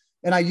did,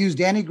 and I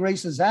used Annie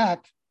Grace's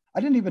act.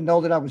 I didn't even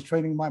know that I was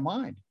training my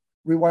mind,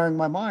 rewiring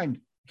my mind,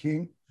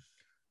 King.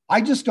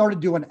 I just started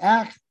doing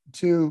act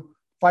to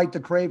fight the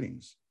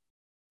cravings,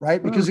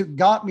 right? Because it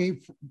got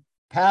me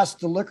past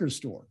the liquor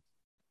store,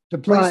 the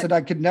place that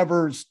I could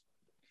never.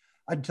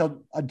 I'd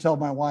tell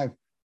my wife,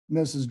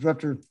 Mrs.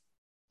 Drifter,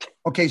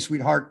 okay,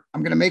 sweetheart,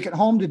 I'm going to make it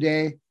home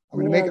today. I'm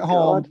going to make it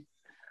home.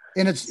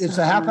 And it's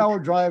a half-hour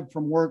drive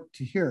from work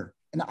to here.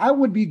 And I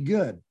would be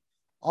good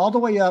all the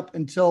way up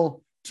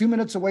until 2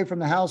 minutes away from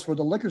the house where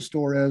the liquor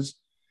store is.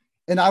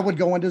 And I would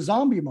go into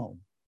zombie mode.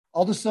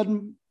 All of a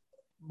sudden,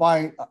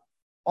 my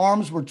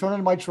arms were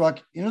turning my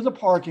truck into the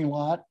parking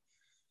lot.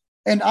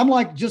 And I'm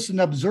like just an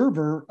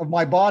observer of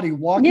my body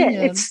walking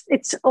in.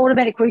 It's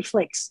automatic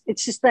reflex.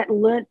 It's just that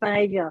learned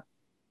behavior.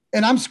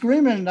 And I'm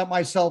screaming at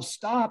myself,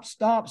 stop,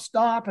 stop,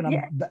 stop. And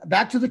I'm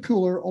back to the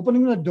cooler,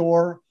 opening the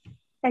door.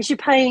 As you're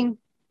paying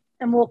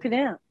and walking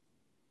out.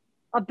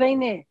 I've been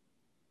there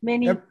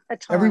many a time.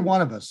 Every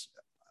one of us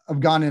have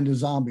gone into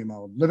zombie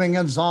mode, living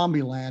in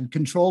zombie land,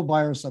 controlled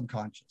by our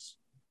subconscious.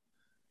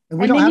 And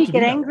we don't have to. And then you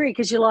get angry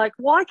because you're like,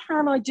 why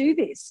can't I do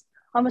this?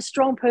 I'm a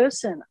strong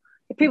person.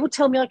 If people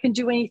tell me I can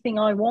do anything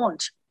I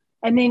want,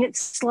 and then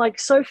it's like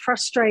so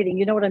frustrating.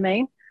 You know what I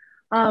mean?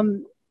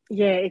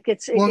 It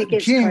gets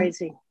King,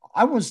 crazy.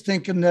 I was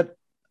thinking that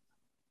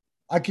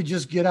I could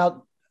just get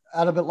out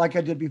of it like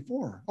I did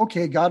before.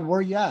 Okay, God, where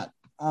are you at?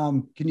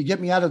 Can you get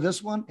me out of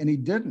this one? And he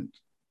didn't.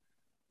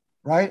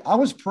 Right? I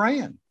was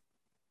praying,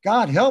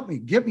 God, help me,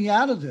 get me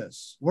out of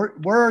this. Where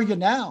are you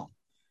now?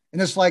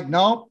 And it's like,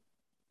 no,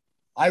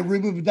 I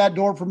removed that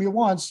door from you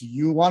once.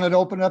 You want it to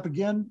open up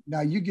again?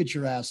 Now you get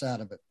your ass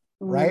out of it.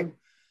 Right?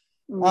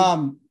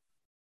 And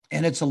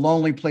it's a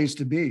lonely place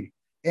to be.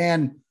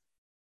 And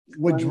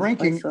with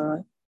drinking,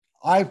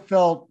 I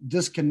felt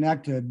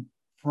disconnected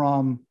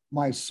from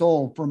my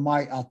soul, from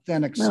my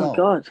authentic self.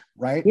 God.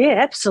 Right? Yeah,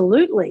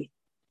 absolutely.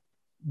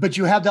 But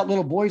you have that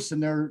little voice in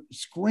there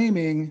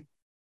screaming,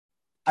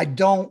 I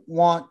don't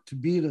want to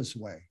be this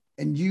way.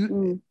 and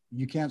you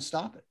can't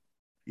stop it.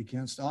 You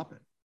can't stop it.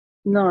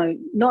 No,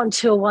 not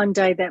until one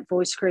day that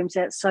voice screams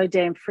out so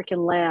damn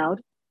freaking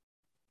loud,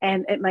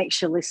 and it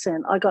makes you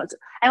listen. And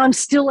I'm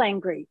still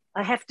angry.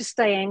 I have to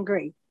stay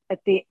angry at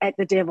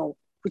the devil,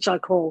 which I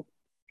call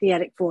the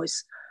addict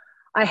voice.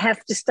 I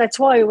have to. That's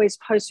why I always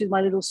post with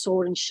my little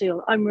sword and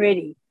shield. I'm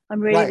ready.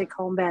 I'm ready to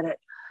combat it.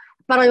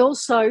 But I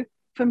also,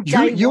 from day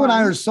one, you and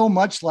I are so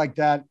much like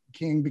that,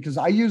 King, because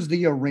I use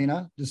the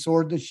arena, the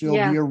sword, the shield,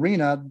 the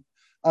arena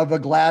of a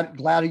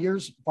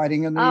gladiators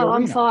fighting in the arena.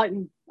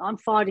 I'm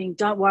fighting.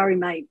 Don't worry,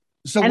 mate.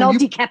 So and I'll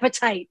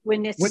decapitate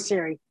when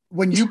necessary.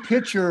 When you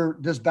picture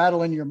this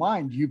battle in your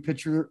mind, do you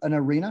picture an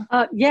arena?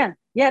 Yeah,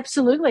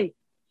 absolutely.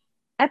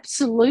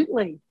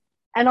 Absolutely.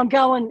 And I'm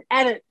going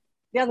at it.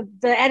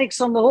 The addict's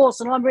on the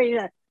horse, and I'm ready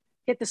to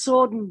get the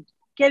sword and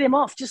get him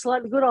off, just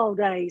like the good old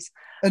days.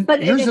 And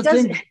but here's the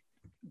thing: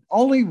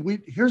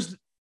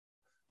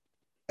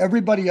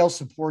 everybody else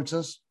supports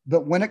us,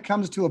 but when it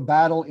comes to a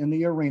battle in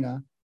the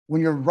arena,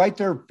 when you're right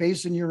there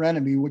facing your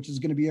enemy, which is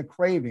going to be a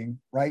craving,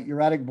 right? Your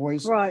addict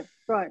voice, right.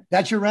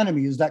 That's your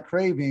enemy, is that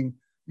craving.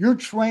 You're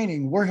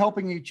training. We're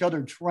helping each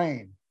other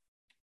train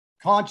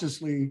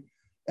consciously,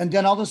 and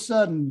then all of a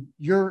sudden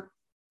you're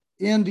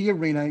in the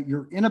arena,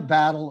 you're in a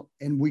battle,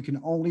 and we can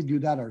only do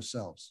that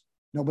ourselves.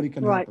 Nobody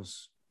can help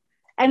us.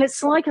 And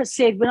it's like I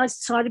said, when I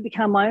decided to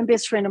become my own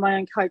best friend and my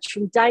own coach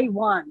from day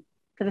one,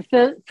 for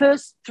the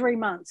first 3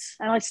 months,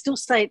 and I still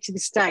say it to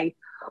this day,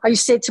 I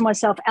said to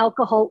myself,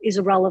 alcohol is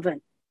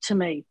irrelevant to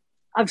me.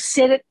 I've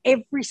said it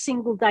every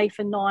single day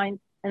for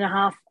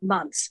 9.5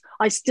 months.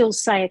 I still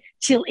say it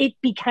till it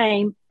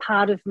became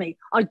part of me.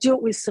 I do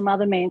it with some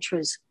other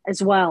mantras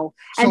as well.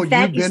 So and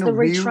that you've been is the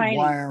retraining.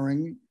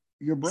 Rewiring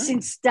your brain.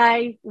 Since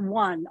day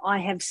one, I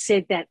have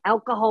said that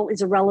alcohol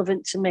is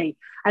irrelevant to me.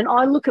 And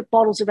I look at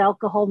bottles of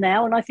alcohol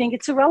now and I think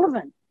it's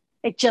irrelevant.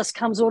 It just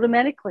comes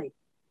automatically.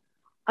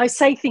 I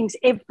say things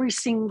every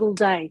single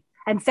day.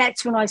 And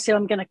that's when I said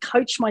I'm going to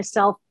coach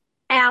myself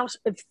out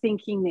of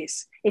thinking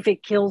this if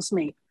it kills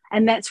me.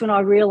 And that's when I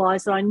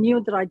realized that I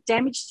knew that I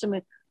damaged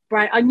my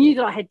brain. I knew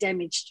that I had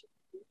damaged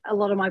a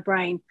lot of my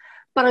brain.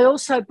 But I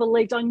also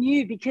believed, I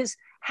knew, because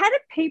how do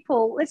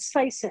people, let's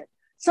face it,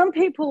 some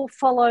people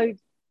follow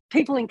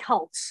people in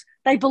cults.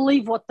 They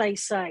believe what they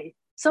say.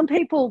 Some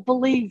people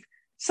believe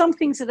some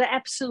things that are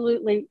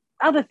absolutely,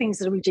 other things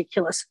that are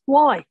ridiculous.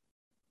 Why?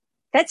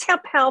 That's how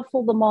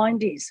powerful the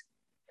mind is.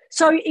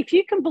 So if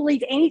you can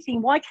believe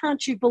anything, why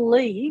can't you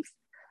believe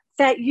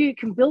that you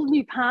can build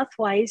new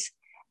pathways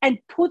and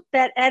put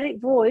that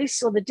addict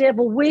voice or the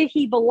devil where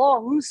he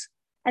belongs?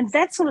 And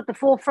that's not at the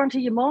forefront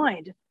of your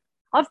mind.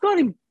 I've got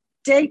him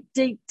deep,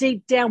 deep,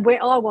 deep down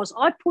where I was.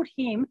 I put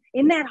him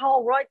in that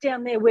hole right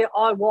down there where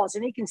I was,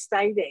 and he can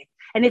stay there.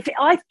 And if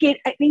I get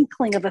an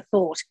inkling of a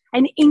thought,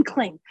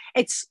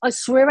 I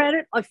swear at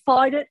it, I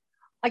fight it,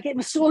 I get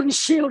my sword and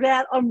shield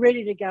out, I'm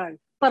ready to go.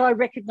 But I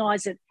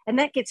recognize it, and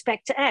that gets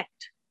back to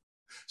ACT.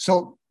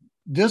 So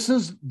this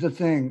is the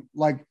thing,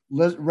 like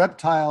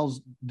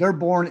reptiles, they're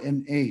born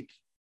innate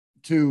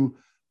to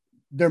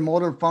their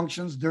motor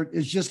functions.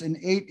 It's just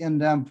innate in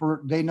them.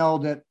 They know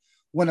that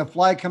when a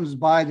fly comes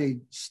by, they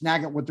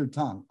snag it with their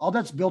tongue. All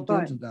that's built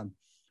into them.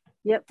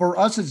 Yep. For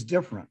us, it's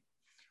different.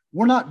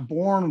 We're not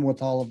born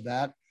with all of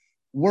that.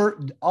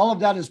 All of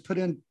that is put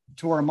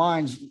into our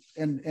minds.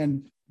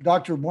 And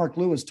Dr. Mark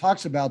Lewis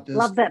talks about this.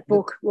 Love that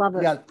book. Love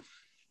it.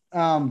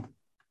 Yeah.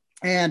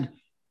 And,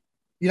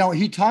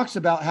 he talks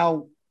about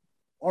how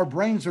our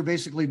brains are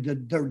basically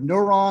their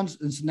neurons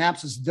and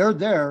synapses.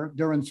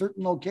 They're in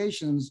certain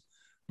locations,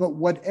 but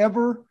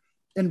whatever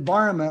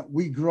environment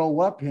we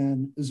grow up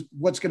in is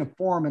what's going to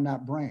form in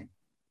that brain.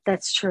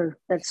 That's true.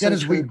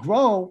 As we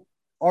grow,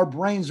 our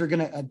brains are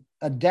going to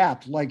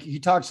adapt. Like he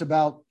talks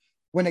about,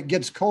 when it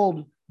gets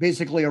cold,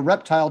 basically a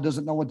reptile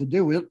doesn't know what to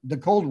do. The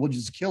cold will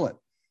just kill it.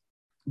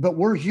 But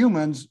we're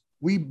humans.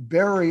 We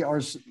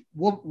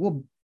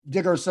we'll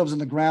dig ourselves in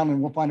the ground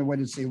and we'll find a way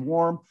to stay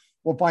warm.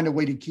 We'll find a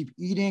way to keep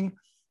eating,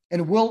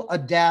 and we'll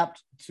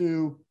adapt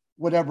to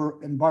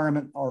whatever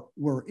environment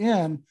we're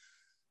in.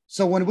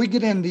 So when we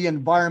get in the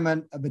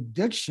environment of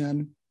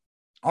addiction,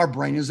 our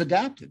brain is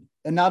adapted.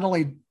 And not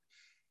only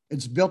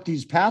it's built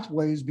these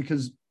pathways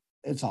because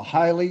it's a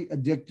highly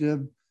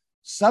addictive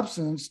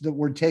substance that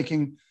we're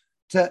taking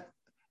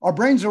our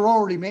brains are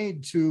already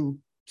made to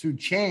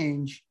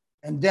change.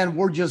 And then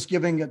we're just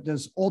giving it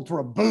this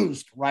ultra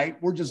boost, right?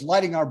 We're just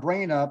lighting our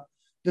brain up.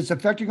 That's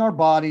affecting our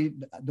body,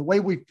 the way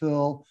we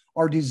feel,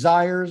 our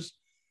desires,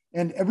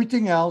 and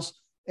everything else.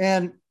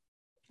 And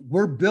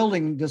we're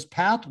building this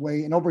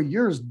pathway, and over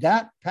years,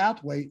 that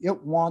pathway,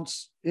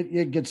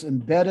 it gets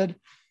embedded,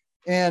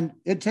 and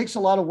it takes a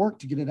lot of work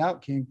to get it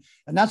out, King.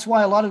 And that's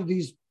why a lot of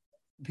these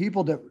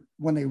people, that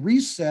when they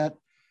reset,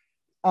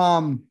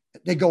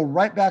 they go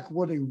right back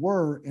where they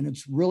were. And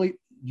it's really,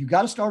 you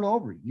got to start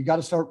over. You got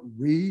to start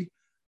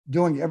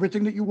redoing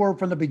everything that you were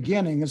from the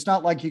beginning. It's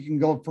not like you can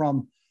go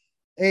from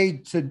A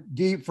to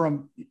D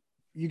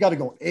you got to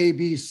go A,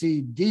 B,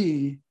 C,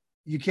 D.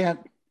 You can't.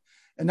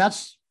 And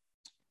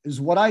is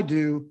what I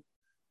do.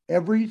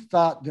 Every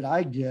thought that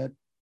I get,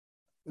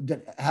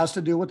 that has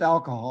to do with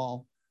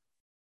alcohol,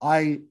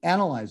 I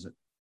analyze it,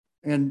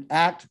 and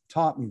ACT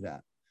taught me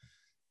that.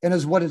 And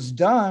as what it's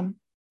done,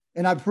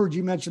 and I've heard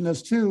you mention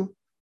this too,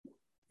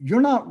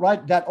 you're not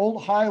right. That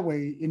old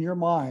highway in your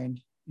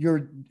mind,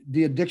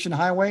 the addiction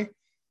highway,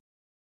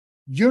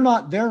 you're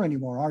not there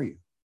anymore, are you?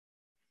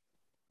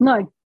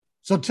 No.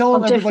 So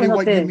tell everybody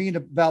what you mean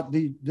about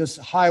this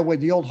highway,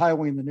 the old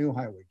highway and the new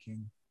highway,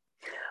 King.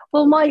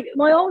 Well, my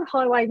old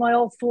highway, my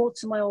old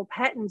thoughts and my old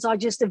patterns, I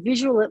just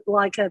visual it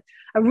like a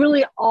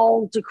really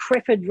old,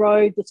 decrepit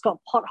road that's got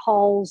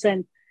potholes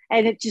and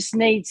it just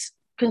needs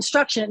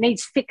construction. It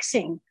needs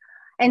fixing.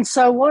 And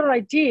so what I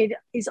did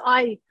is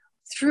I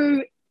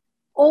threw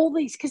all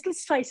these, because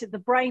let's face it, the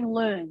brain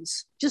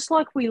learns, just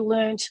like we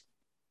learned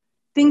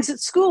things at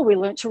school. We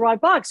learned to ride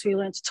bikes. We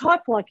learned to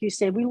type, like you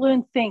said. We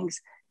learned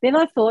things. Then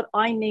I thought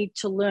I need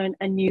to learn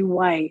a new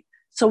way.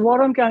 So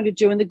what I'm going to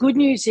do, and the good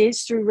news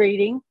is through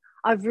reading,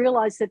 I've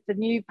realized that the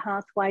new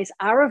pathways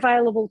are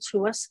available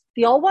to us.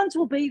 The old ones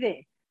will be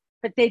there,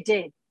 but they're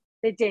dead.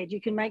 They're dead. You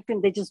can make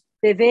them.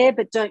 They're there,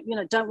 but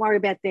don't worry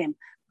about them.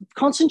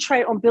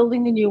 Concentrate on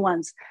building the new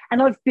ones.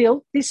 And I've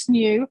built this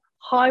new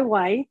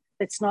highway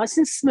that's nice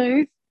and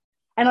smooth.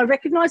 And I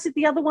recognize that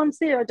the other one's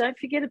there. I don't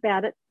forget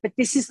about it. But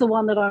this is the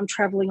one that I'm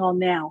traveling on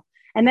now.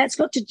 And that's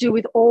got to do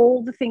with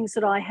all the things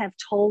that I have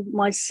told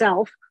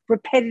myself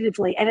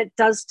repetitively. And it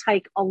does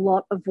take a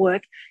lot of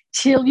work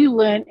till you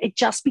learn. It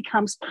just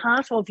becomes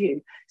part of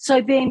you.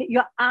 So then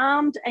you're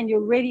armed and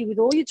you're ready with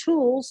all your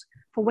tools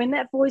for when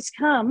that voice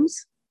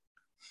comes.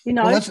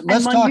 Well,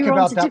 let's talk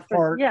about that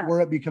part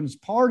where it becomes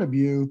part of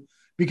you,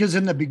 because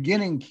in the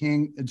beginning,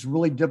 King, it's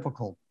really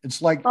difficult.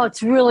 It's like,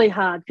 it's really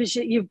hard because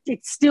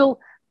it's still,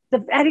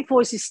 the addict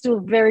voice is still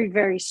very,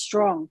 very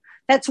strong.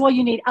 That's why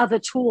you need other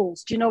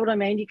tools. Do you know what I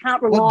mean? You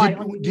can't rely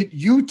on. Did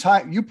you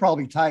type? You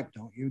probably type,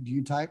 don't you? Do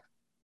you type?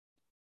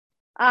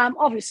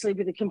 Obviously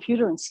with a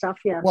computer and stuff.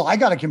 Yeah. Well, I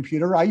got a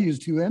computer. I use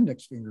 2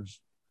 index fingers.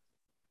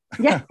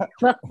 Yeah.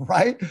 Well,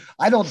 right.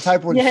 I don't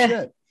type with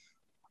shit.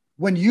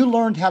 When you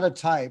learned how to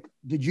type,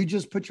 did you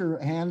just put your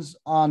hands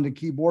on the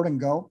keyboard and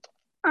go?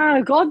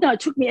 Oh God, no!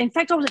 It took me. In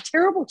fact, I was a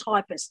terrible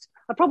typist.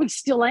 I probably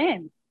still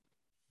am.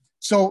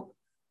 So,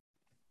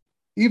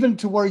 even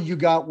to where you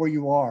got where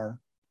you are,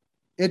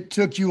 it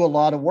took you a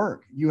lot of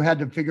work. You had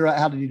to figure out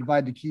how to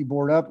divide the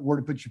keyboard up, where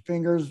to put your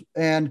fingers,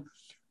 and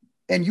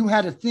you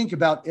had to think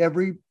about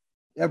every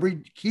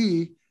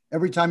key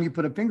every time you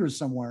put a finger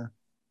somewhere.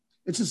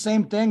 It's the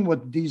same thing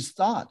with these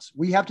thoughts.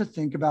 We have to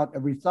think about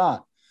every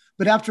thought.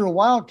 But after a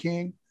while,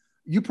 King,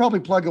 you probably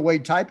plug away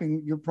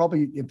typing. You're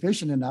probably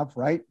efficient enough,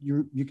 right?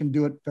 You can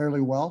do it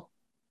fairly well.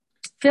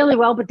 Fairly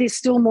well, but there's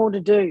still more to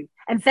do.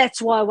 And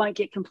that's why I won't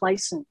get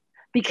complacent,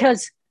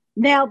 because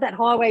now that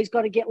highway's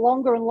got to get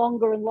longer and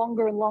longer and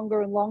longer and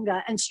longer and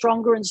longer and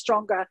stronger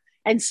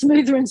and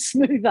smoother and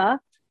smoother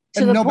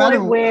to the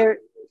point where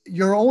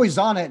you're always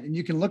on it and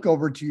you can look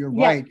over to your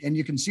right and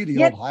you can see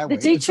the old highway.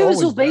 The detours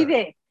will be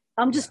there.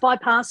 I'm just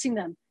bypassing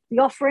them. The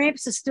off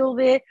ramps are still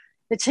there.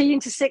 The T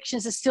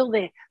intersections are still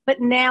there.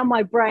 But now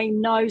my brain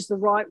knows the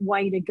right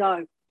way to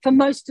go for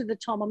most of the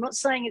time. I'm not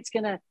saying it's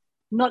going to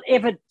not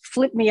ever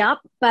flip me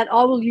up, but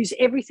I will use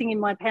everything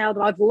in my power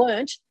that I've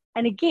learned.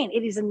 And again,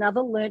 it is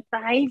another learnt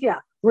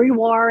behavior.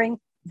 Rewiring,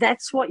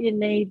 that's what you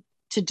need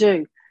to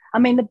do. I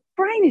mean, the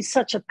brain is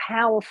such a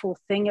powerful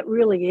thing. It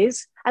really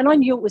is. And I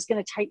knew it was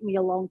going to take me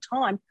a long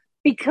time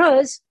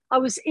because I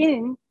was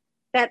in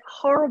that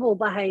horrible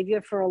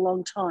behavior for a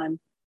long time,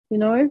 you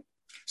know?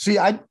 See,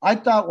 I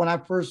thought when I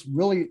first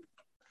really,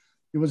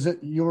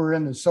 you were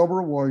in the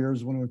Sober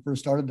Warriors when we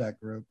first started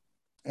that group,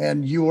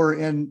 and you were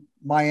in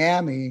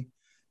Miami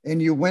and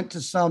you went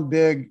to some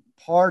big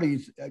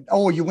parties.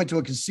 Oh, you went to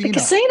a casino. The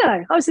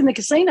casino. I was in the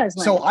casinos,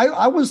 mate. So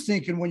I was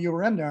thinking when you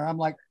were in there, I'm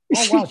like,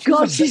 oh,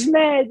 wow. She's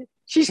mad.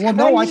 She's crazy.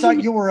 No, I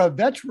thought you were a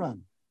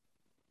veteran.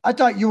 I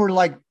thought you were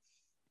like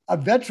a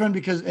veteran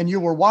and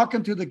you were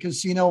walking through the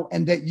casino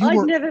and that you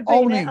were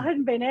owning. I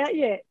hadn't been out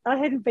yet. I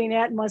hadn't been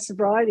out in my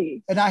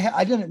sobriety. And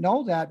I didn't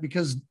know that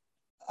because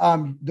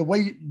the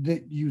way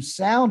that you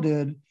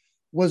sounded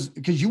was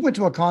because you went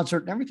to a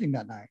concert and everything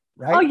that night,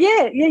 right? Oh,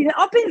 yeah.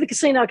 I've been to the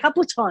casino a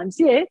couple of times,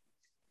 yeah.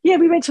 Yeah,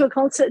 we went to a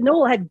concert and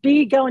all had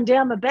beer going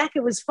down my back.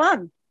 It was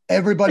fun.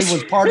 Everybody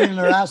was partying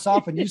their ass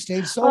off and you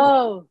stayed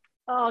sober.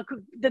 Oh,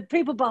 the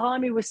people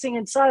behind me were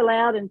singing so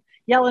loud and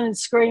yelling and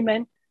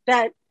screaming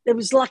that it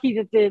was lucky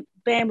that the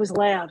band was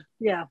loud.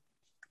 Yeah.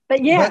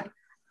 But yeah. But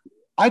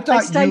I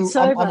thought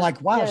I'm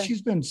like, wow,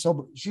 she's been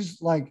sober.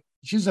 She's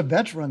a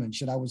veteran and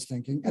shit, I was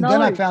thinking. And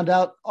then I found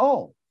out,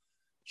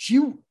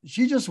 she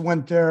just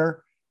went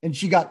there and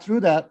she got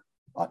through that.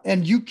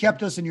 And you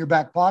kept us in your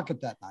back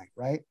pocket that night,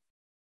 right?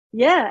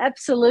 Yeah,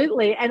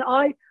 absolutely. And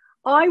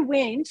I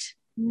went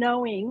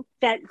knowing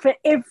that for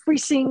every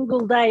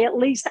single day, at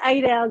least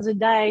 8 hours a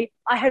day,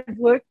 I had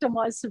worked on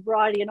my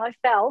sobriety and I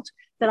felt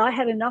that I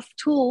had enough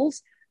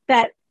tools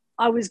that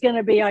I was going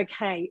to be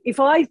okay. If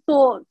I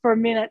thought for a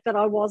minute that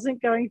I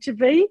wasn't going to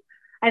be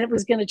and it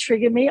was going to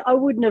trigger me, I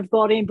wouldn't have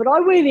got in. But I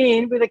went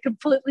in with a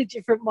completely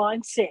different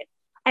mindset.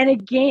 And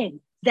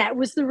again, That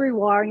was the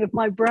rewiring of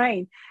my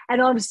brain.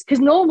 And because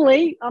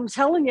normally, I'm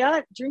telling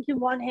you, drinking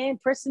one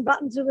hand, pressing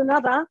buttons with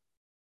another,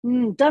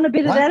 done a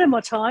bit of that in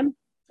my time.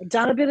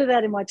 Done a bit of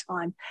that in my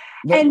time.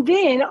 Yep. And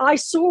then I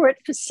saw it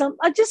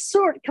I just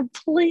saw it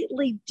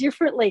completely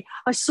differently.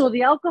 I saw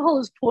the alcohol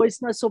as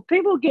poison. I saw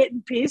people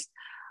getting pissed.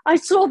 I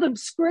saw them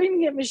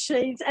screaming at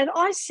machines. And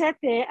I sat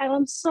there and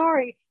I'm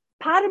sorry.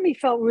 Part of me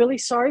felt really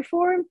sorry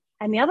for him.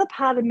 And the other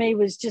part of me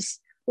was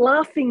just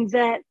laughing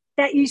that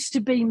used to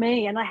be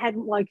me and I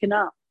hadn't woken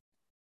up.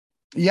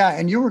 Yeah.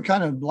 And you were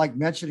kind of like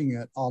mentioning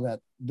it, all that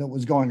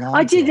was going on.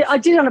 I did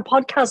on a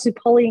podcast with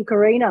Polly and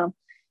Karina.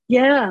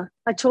 Yeah.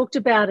 I talked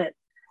about it.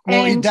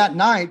 Well, and that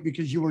night,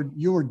 because you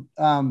were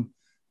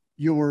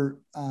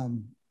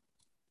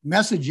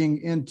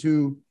messaging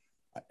into,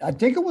 I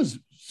think it was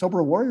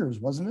Sober Warriors,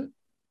 wasn't it?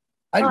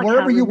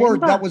 Wherever you were,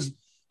 that was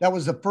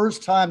the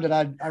first time that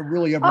I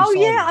really ever saw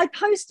you. I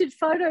posted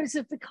photos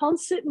of the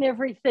concert and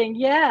everything.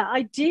 Yeah,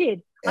 I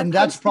did. And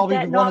that's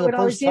probably one of the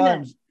first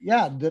times,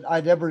 that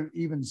I'd ever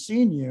even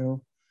seen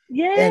you.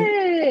 Yeah.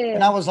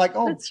 And I was like,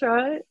 oh, that's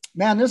right.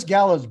 Man, this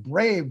gal is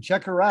brave.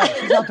 Check her out.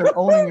 She's out there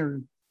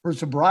owning her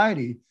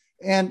sobriety.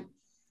 And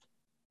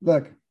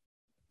look,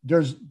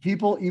 there's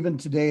people even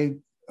today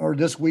or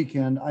this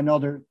weekend, I know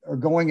they're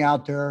going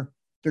out there.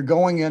 They're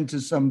going into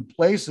some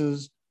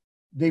places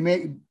they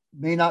may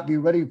not be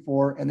ready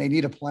for, and they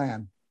need a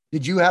plan.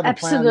 Did you have a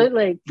plan?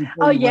 Absolutely.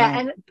 Oh,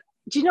 yeah. And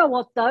do you know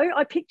what, though?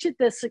 I pictured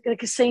the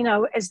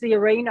casino as the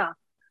arena.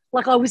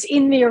 Like I was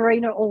in the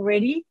arena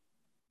already,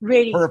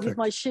 ready with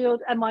my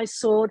shield and my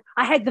sword.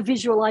 I had the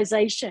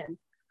visualization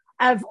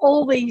of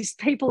all these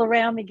people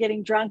around me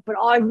getting drunk, but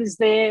I was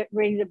there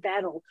ready to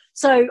battle.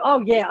 So,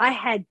 I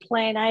had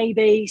plan A,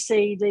 B,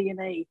 C, D,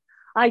 and E.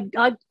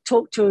 I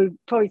talked to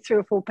probably 3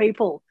 or 4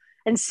 people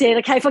and said,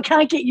 okay, if I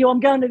can't get you, I'm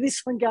going to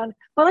this one.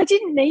 But I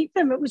didn't need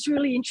them. It was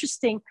really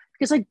interesting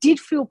because I did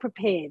feel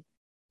prepared.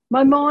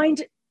 My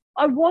mind,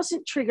 I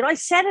wasn't triggered. I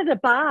sat at a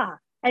bar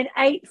and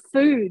ate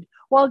food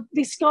while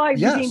this guy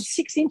within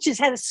 6 inches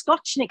had a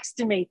scotch next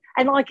to me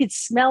and I could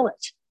smell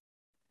it.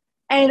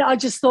 And I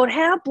just thought,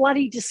 how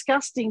bloody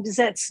disgusting does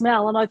that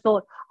smell? And I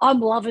thought,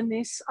 I'm loving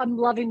this. I'm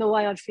loving the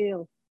way I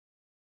feel.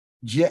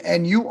 Yeah,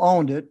 and you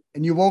owned it.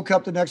 And you woke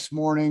up the next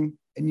morning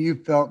and you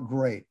felt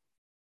great.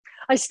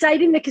 I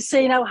stayed in the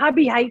casino.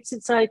 Hubby hates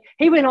it. So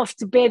he went off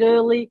to bed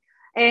early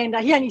and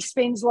he only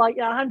spends like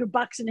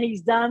 $100 and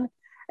he's done.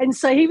 And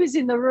so he was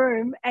in the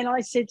room and I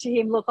said to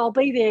him, look, I'll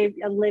be there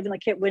at 11. I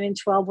kept winning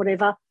 12,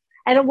 whatever.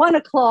 And at 1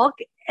 o'clock,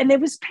 and there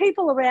was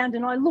people around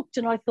and I looked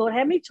and I thought,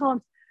 how many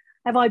times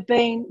have I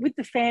been with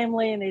the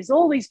family and there's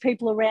all these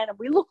people around and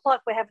we look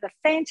like we're having a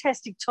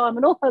fantastic time.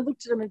 And all I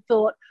looked at them and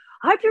thought,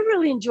 I hope you're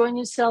really enjoying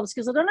yourselves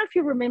because I don't know if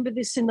you remember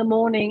this in the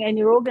morning and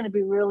you're all going to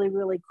be really,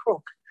 really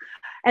crook.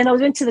 And I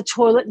went to the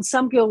toilet and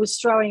some girl was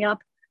throwing up.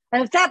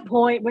 And at that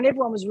point, when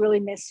everyone was really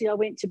messy, I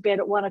went to bed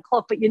at 1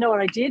 o'clock. But you know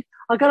what I did?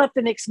 I got up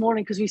the next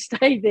morning because we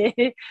stayed there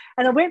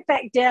and I went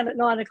back down at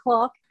 9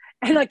 o'clock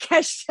and I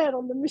cashed out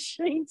on the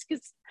machines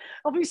because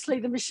obviously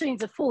the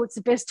machines are full. It's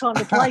the best time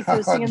to play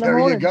first thing in the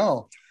morning. There you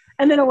go.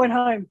 And then I went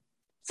home.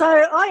 So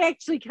I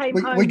actually came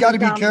home. We got to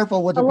be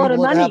careful with the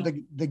people that have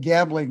the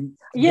gambling.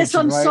 Yes,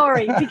 I'm right?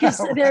 sorry, because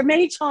there are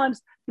many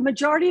times, the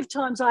majority of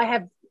times I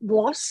have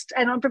lost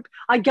and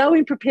I go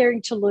in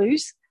preparing to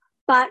lose.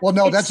 But well,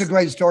 no, that's a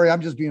great story.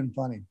 I'm just being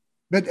funny.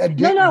 But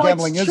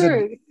gambling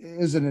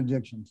is an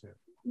addiction too.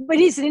 But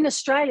it isn't in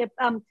Australia.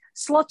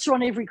 Slots are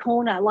on every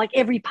corner, like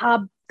every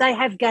pub. They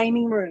have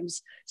gaming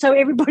rooms. So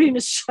everybody in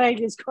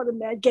Australia's got a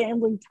mad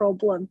gambling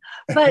problem.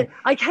 But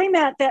I came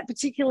out that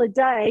particular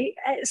day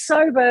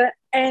sober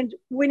and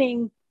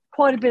winning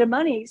quite a bit of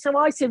money. So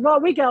I said,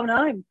 right, we're going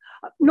home.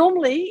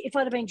 Normally, if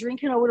I'd have been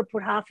drinking, I would have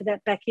put half of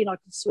that back in. I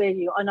can swear to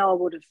you. I know I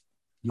would have.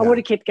 Yeah. I would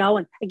have kept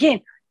going.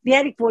 Again, the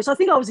addict voice. I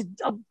think I was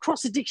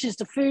across addictions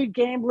to food,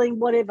 gambling,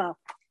 whatever.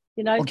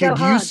 You know, okay,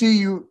 do you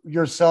see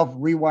yourself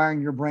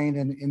rewiring your brain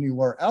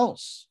anywhere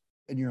else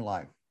in your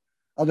life?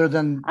 Other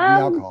than the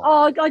alcohol?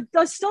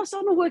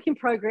 I'm a work in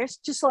progress,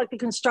 just like the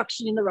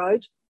construction in the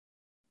road.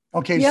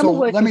 Okay, so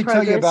let me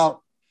tell you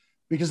about,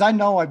 because I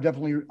know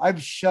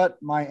I've shut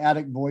my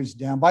addict voice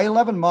down. By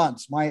 11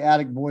 months, my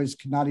addict voice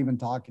could not even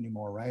talk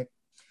anymore, right?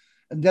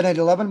 And then at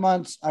 11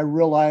 months, I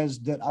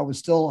realized that I was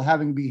still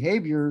having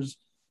behaviors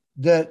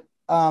that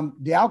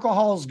the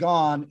alcohol is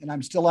gone and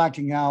I'm still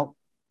acting out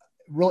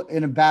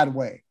in a bad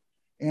way.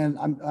 And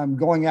I'm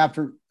going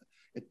after,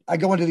 I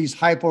go into these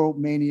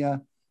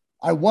hypomania.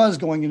 I was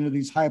going into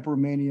these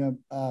hypermania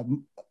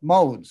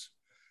modes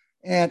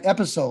and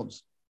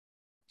episodes,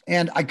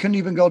 and I couldn't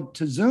even go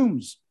to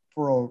Zooms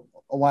for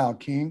a while,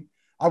 King.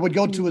 I would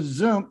go to a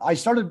Zoom. I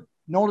started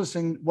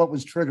noticing what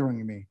was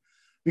triggering me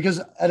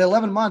because at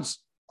 11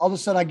 months, all of a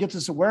sudden I get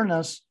this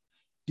awareness,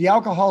 the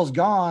alcohol is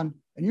gone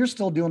and you're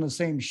still doing the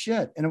same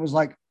shit. And it was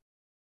like,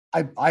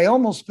 I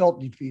almost felt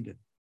defeated,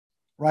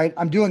 right?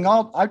 I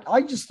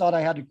just thought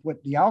I had to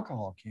quit the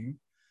alcohol, King,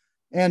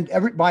 and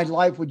my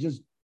life would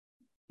just,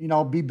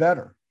 be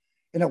better.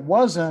 And it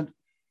wasn't,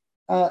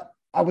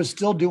 I was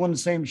still doing the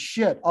same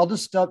shit. All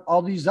this stuff,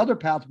 all these other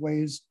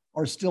pathways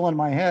are still in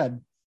my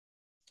head.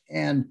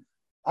 And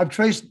I've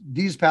traced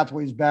these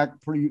pathways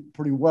back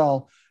pretty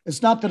well.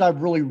 It's not that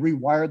I've really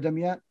rewired them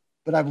yet,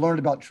 but I've learned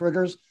about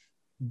triggers.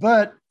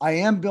 But I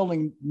am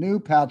building new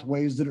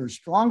pathways that are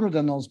stronger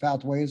than those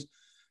pathways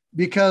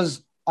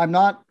because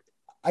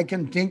I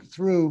can think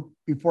through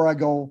before I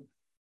go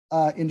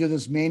into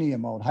this mania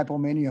mode,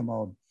 hypomania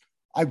mode.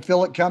 I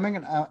feel it coming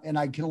and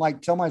I can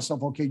like tell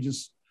myself, okay,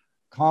 just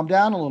calm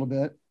down a little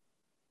bit.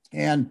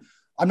 And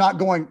I'm not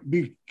going,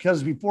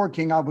 because before,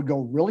 King, I would go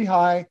really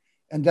high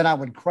and then I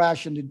would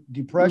crash into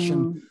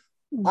depression.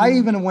 Mm-hmm. I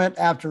even went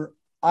after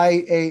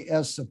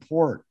IAS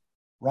support,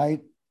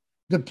 right?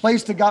 The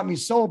place that got me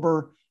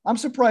sober, I'm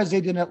surprised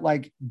they didn't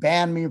like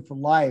ban me for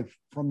life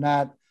from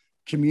that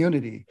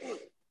community.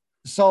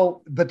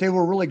 So, but they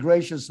were really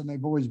gracious and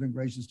they've always been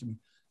gracious to me.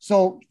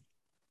 So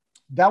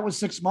that was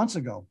 6 months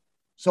ago.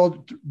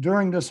 So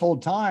during this whole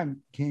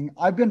time, King,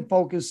 I've been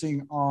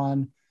focusing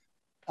on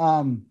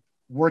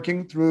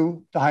working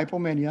through the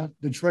hypomania,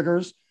 the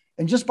triggers.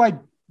 And just by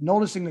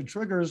noticing the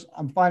triggers,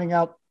 I'm finding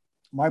out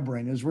my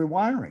brain is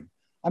rewiring.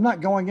 I'm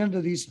not going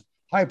into these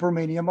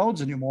hypermania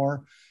modes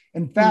anymore.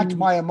 In fact,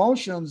 my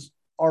emotions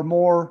are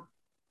more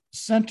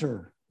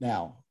center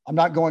now. I'm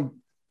not going,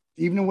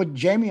 even with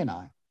Jamie and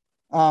I,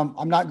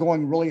 I'm not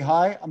going really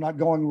high. I'm not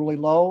going really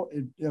low.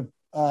 If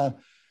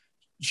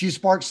she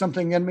sparks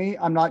something in me,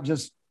 I'm not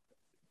just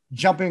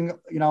jumping,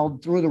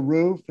 through the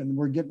roof and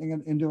we're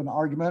getting into an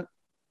argument.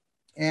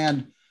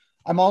 And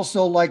I'm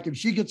also like, if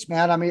she gets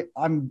mad,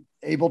 I'm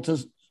able to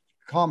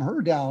calm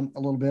her down a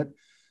little bit.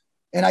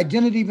 And I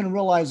didn't even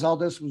realize all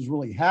this was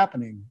really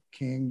happening,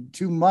 King,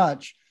 too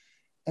much.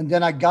 And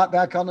then I got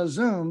back on the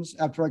Zooms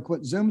after I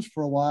quit Zooms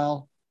for a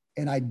while,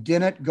 and I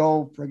didn't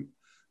go for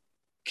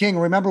King.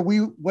 Remember,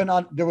 we went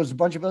on, there was a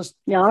bunch of us.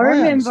 Yeah,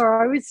 friends. I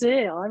remember. I was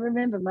there. I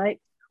remember, mate.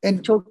 And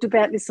we talked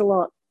about this a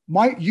lot.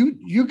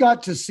 You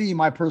got to see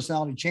my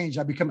personality change.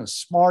 I become a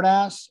smart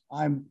ass.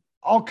 I'm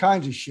all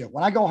kinds of shit.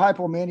 When I go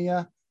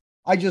hypomania,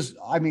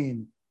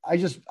 I'm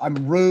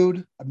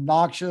rude,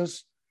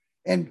 obnoxious.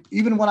 And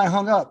even when I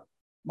hung up,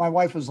 my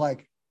wife was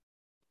like,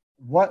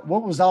 what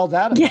was all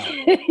that about?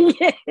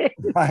 Yeah.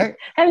 Right?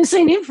 Haven't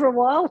seen him for a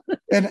while.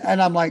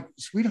 and I'm like,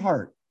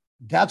 sweetheart,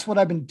 that's what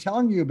I've been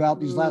telling you about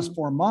these last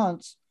 4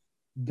 months.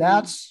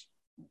 That's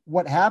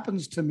what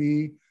happens to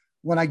me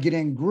when I get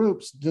in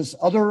groups. This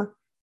other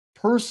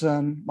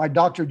person, my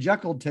Dr.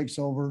 Jekyll, takes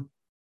over.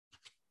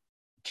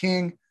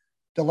 King,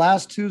 the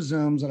last 2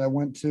 Zooms that I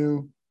went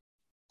to,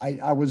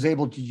 I was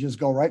able to just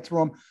go right through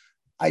them.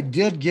 I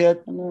did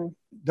get the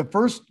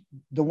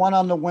one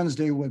on the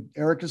Wednesday with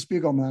Erica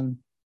Spiegelman.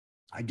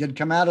 I did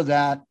come out of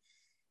that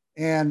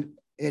and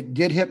it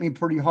did hit me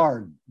pretty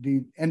hard.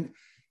 And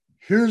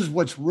here's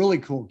what's really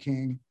cool,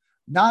 King.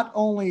 Not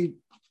only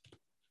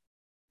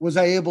was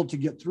I able to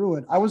get through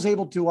it, I was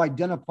able to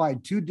identify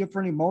 2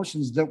 different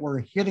emotions that were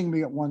hitting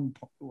me at one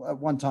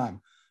time.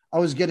 I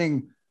was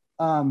getting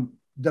the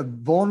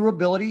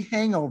vulnerability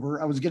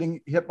hangover. I was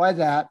getting hit by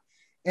that.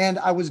 And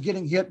I was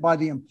getting hit by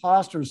the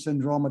imposter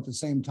syndrome at the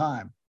same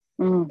time.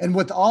 And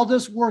with all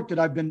this work that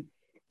I've been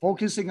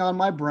focusing on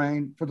my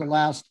brain for the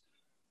last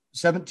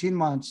 17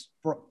 months,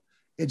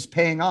 it's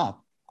paying off.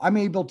 I'm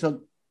able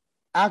to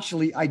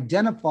actually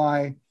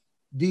identify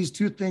these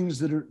 2 things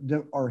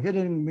that are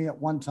hitting me at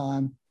one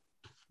time.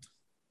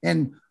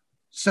 And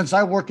since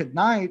I work at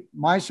night,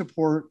 my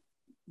support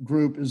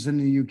group is in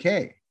the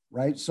UK,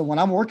 right? So when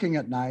I'm working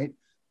at night,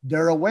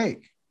 they're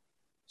awake.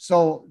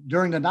 So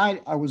during the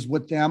night, I was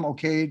with them,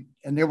 okay,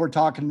 and they were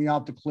talking me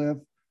off the cliff.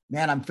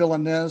 Man, I'm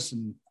feeling this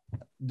and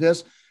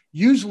this.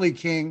 Usually,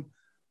 King,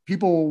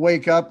 people will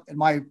wake up and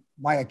my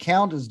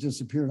account has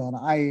disappeared on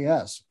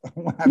IAS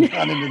when I've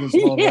gone into this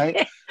mode,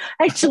 right?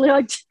 Actually,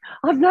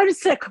 I've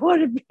noticed that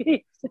quite a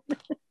bit.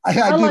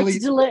 I like to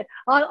delete.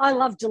 I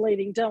love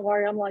deleting. Don't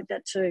worry, I'm like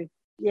that too.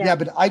 Yeah,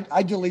 but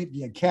I delete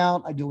the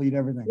account. I delete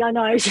everything. Yeah, I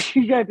know.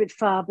 You go a bit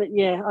far, but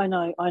yeah, I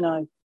know.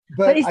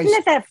 But isn't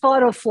it that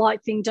fight or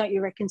flight thing, don't you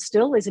reckon,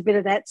 still? There's a bit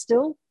of that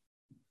still?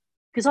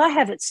 Because I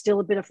have it still,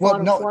 a bit of fight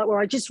or flight where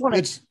I just want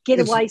to get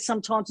away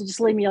sometimes and just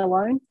leave me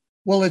alone.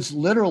 Well, it's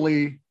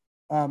literally,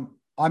 I'm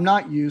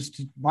not used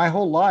to, my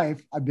whole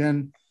life, I've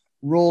been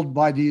ruled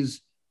by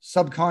these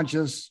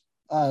subconscious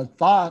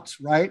thoughts,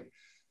 right?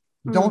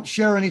 Don't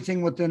share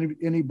anything with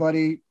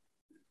anybody.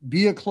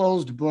 Be a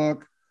closed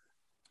book.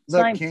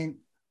 Look, King,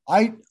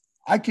 I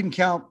can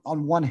count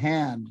on one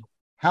hand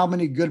how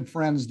many good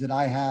friends that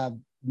I have,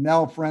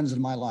 male friends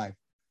in my life.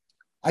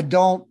 I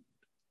don't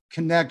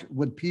connect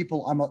with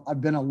people.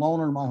 I've been a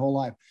loner my whole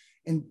life.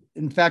 And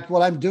in fact,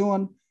 what I'm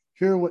doing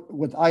here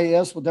with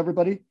IAS, with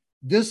everybody,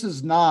 this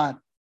is not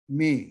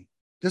me.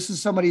 This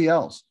is somebody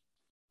else,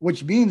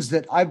 which means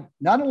that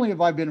not only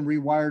have I been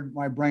rewired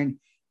my brain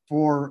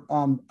for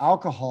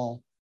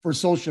alcohol, for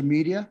social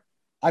media,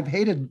 I've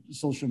hated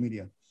social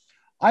media.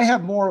 I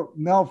have more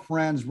male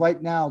friends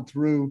right now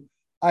through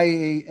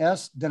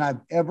IAS than I've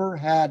ever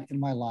had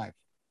in my life.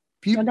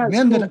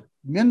 Men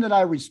that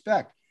I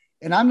respect.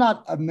 And I'm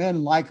not a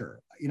men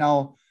liker.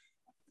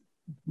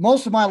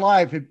 most of my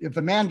life, if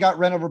a man got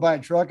run over by a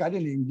truck, I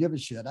didn't even give a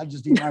shit. I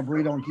just eat my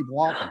burrito and keep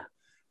walking.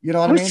 You know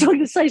what I mean? I was trying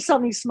to say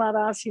something smart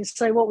ass and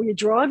say, what were you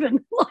driving?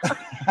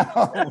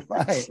 Oh,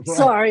 right.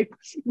 Sorry.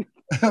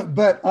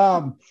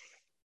 But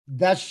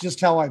that's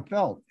just how I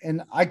felt.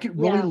 And I could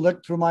really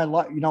look through my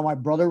life. You know, my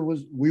brother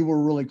we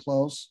were really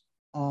close.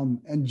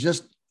 And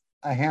just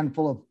a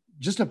handful of,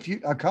 just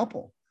a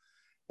couple.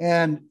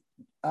 And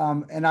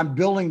I'm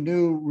building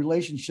new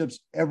relationships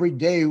every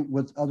day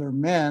with other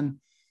men.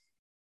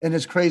 And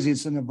it's crazy.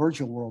 It's in the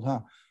virtual world, huh?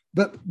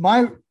 But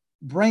my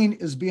brain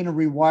is being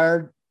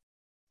rewired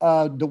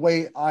the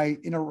way I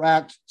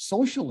interact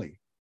socially.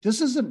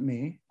 This isn't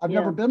me. I've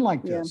never been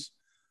like this.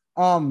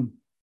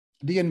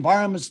 The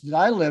environments that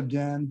I lived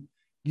in,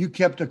 you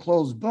kept a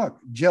closed book,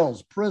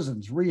 jails,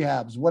 prisons,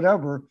 rehabs,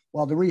 whatever.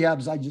 Well, the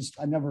rehabs,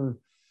 I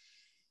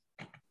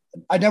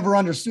never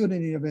understood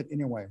any of it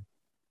anyway.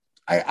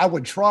 I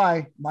would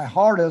try my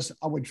hardest.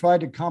 I would try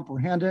to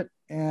comprehend it.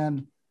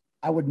 And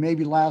I would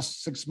maybe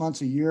last 6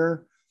 months, a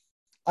year.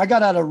 I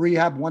got out of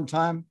rehab one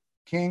time,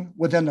 King.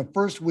 Within the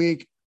first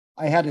week,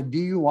 I had a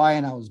DUI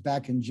and I was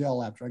back in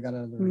jail after I got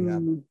out of the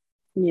rehab.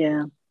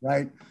 Yeah.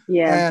 Right.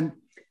 Yeah. And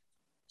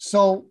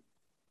so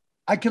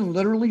I can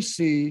literally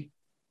see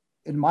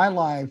in my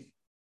life,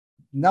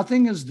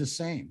 nothing is the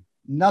same.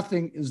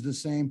 Nothing is the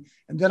same.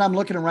 And then I'm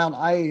looking around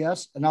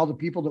IAS and all the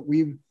people that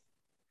we've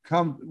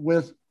come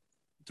with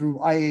through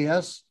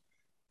IAS,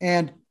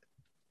 and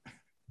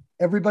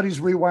everybody's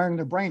rewiring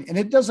their brain. And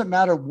it doesn't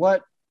matter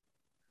what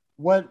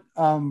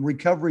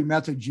recovery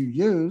method you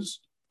use,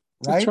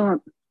 right?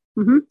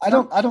 Mm-hmm. I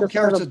don't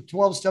care if it's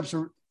 12 steps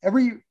or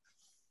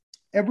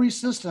every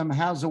system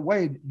has a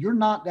way. You're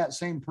not that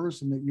same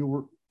person that you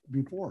were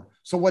before.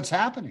 So what's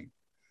happening?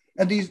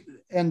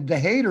 And the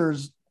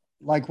haters,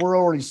 like we're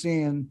already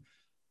seeing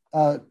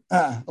a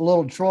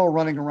little troll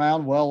running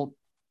around. Well,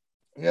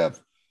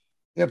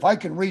 if I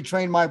can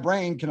retrain my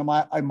brain, can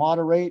I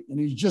moderate? And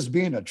he's just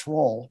being a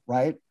troll,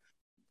 right?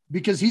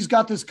 Because he's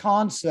got this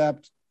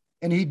concept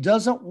and he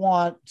doesn't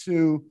want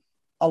to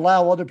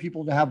allow other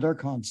people to have their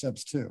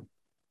concepts too,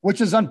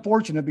 which is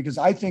unfortunate because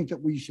I think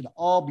that we should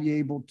all be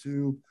able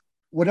to,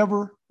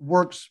 whatever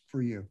works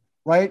for you,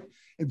 right?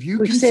 If you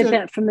We've said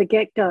that from the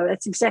get-go.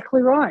 That's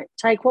exactly right.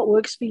 Take what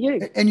works for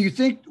you. And you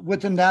think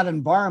within that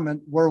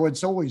environment where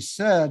it's always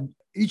said,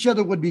 each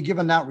other would be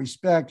given that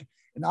respect.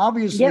 And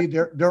obviously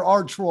there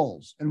are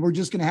trolls and we're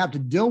just going to have to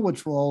deal with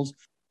trolls.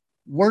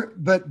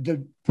 But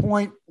the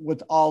point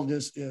with all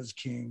this is,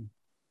 King,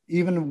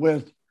 even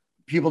with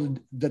people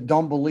that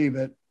don't believe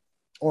it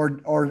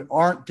or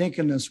aren't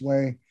thinking this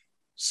way,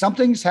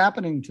 something's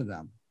happening to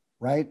them,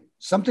 right?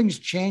 Something's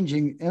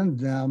changing in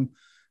them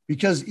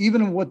because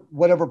even with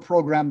whatever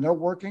program they're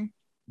working,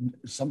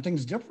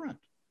 something's different.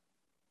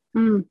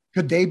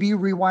 Could they be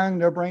rewiring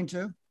their brain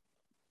too?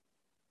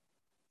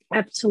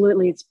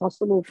 Absolutely. It's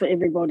possible for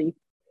everybody.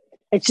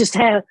 It's just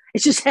how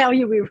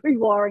you're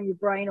rewiring your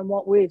brain and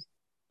what with.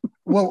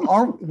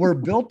 Well, we're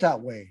built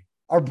that way.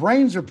 Our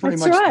brains are pretty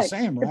much the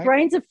same, right? The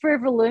brains are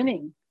forever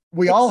learning.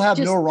 We all have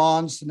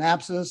neurons,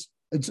 synapses.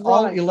 It's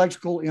all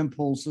electrical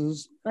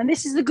impulses. And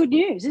this is the good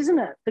news, isn't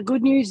it? The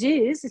good news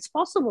is it's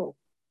possible.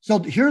 So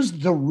here's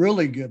the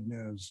really good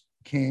news,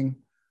 King,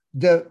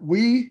 that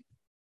we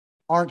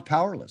aren't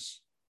powerless.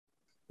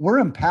 We're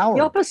empowered.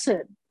 The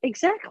opposite.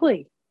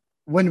 Exactly.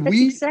 That's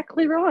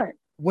exactly right.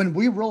 When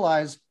we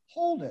realize,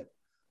 hold it,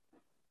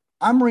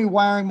 I'm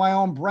rewiring my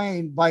own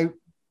brain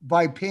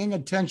by paying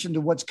attention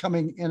to what's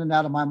coming in and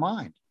out of my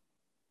mind,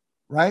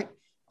 right?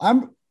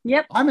 I'm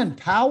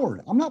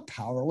empowered. I'm not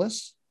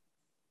powerless.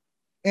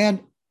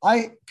 And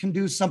I can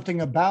do something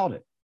about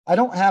it. I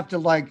don't have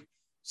to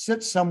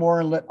sit somewhere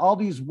and let all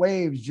these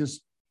waves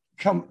just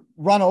come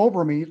run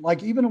over me.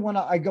 Like even when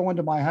I go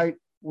into my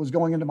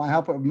going into my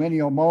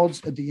hypomanial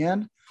modes at the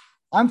end,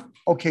 I'm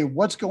okay.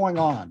 What's going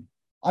on?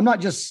 I'm not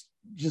just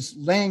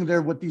laying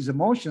there with these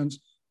emotions.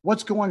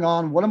 What's going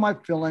on? What am I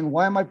feeling?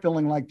 Why am I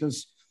feeling like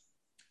this?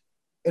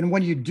 And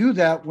when you do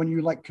that, when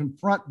you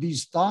confront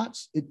these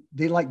thoughts,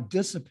 they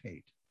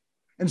dissipate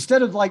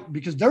instead of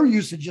because they're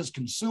used to just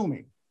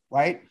consuming,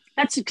 right?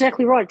 That's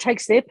exactly right. It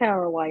takes their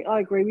power away. I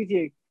agree with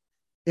you.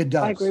 It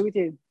does. I agree with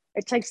you.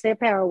 It takes their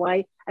power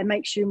away and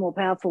makes you more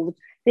powerful.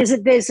 There's a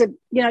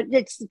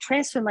it's the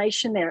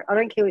transformation there. I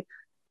don't care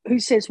who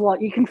says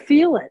what. You can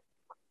feel it.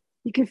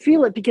 You can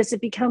feel it because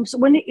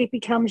when it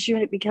becomes you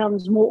and it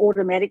becomes more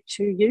automatic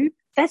to you,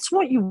 that's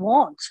what you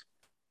want.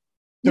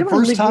 The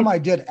first time I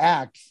did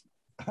ACT,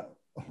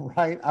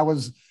 right, I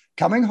was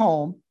coming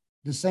home,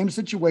 the same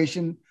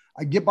situation.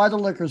 I get by the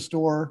liquor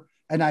store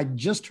and I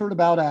just heard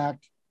about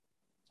ACT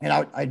and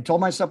I told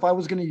myself I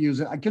was going to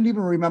use it. I couldn't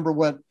even remember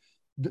what,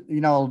 the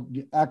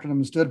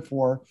acronym stood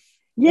for.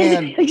 Yeah,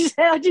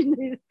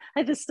 exactly.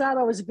 At the start,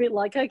 I was a bit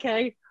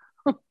okay.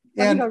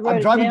 And I'm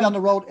driving down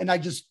the road and I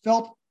just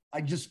felt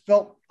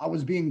I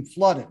was being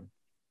flooded.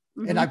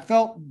 Mm-hmm. And I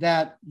felt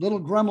that little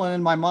gremlin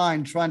in my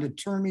mind trying to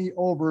turn me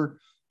over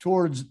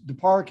towards the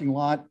parking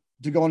lot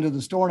to go into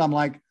the store. And I'm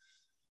like,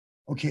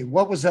 okay,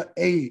 what was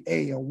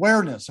a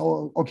awareness?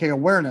 Oh, okay,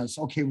 awareness.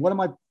 Okay, what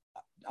am I?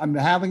 I'm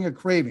having a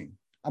craving.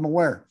 I'm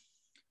aware.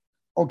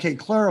 Okay,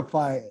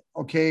 clarify it.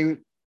 Okay,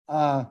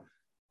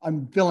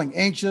 I'm feeling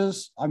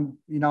anxious.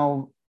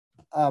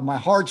 My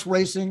heart's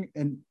racing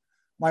and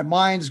my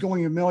mind's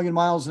going a million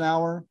miles an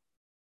hour.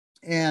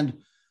 And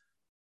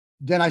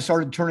then I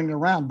started turning it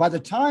around. By the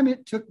time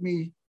it took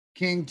me,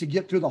 King, to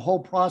get through the whole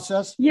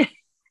process,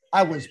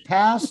 I was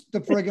past the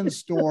friggin'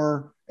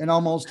 store and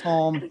almost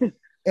home.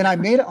 And I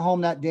made it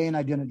home that day and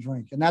I didn't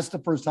drink. And that's the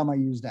first time I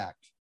used ACT.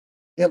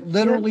 It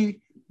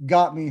literally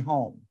got me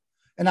home.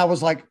 And I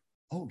was like,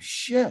 oh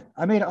shit,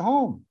 I made it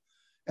home.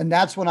 And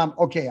that's when I'm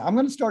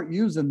going to start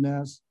using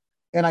this.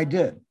 And I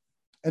did.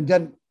 And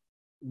then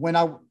when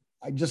I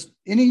just,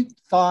 any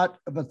thought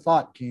of a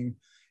thought, King,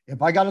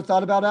 if I got a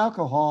thought about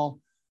alcohol,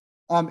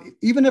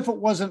 even if it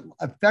wasn't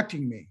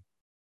affecting me,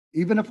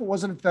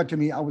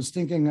 I was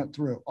thinking it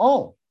through.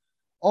 Oh,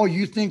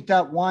 you think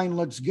that wine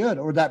looks good,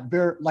 or that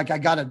beer, like I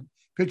got a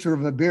picture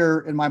of a beer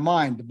in my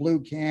mind, the blue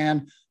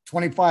can,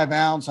 25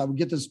 ounce. I would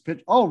get this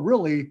pitch. Oh,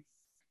 really?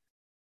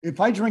 If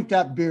I drink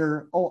that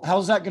beer,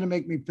 how's that going to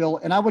make me feel?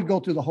 And I would go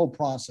through the whole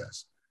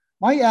process.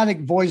 My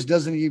addict voice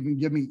doesn't even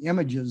give me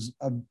images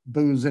of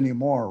booze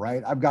anymore,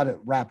 right? I've got it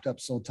wrapped up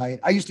so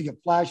tight. I used to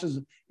get flashes,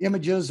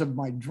 images of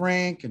my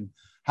drink and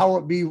how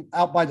it would be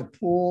out by the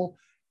pool.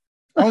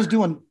 I was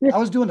doing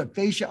a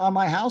fascia on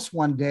my house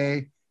one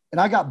day, and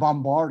I got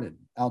bombarded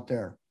out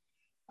there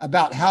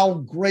about how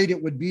great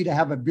it would be to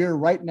have a beer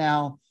right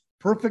now,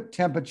 perfect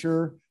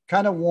temperature,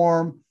 kind of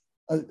warm,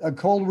 a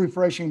cold,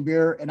 refreshing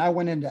beer. And I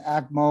went into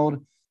ACT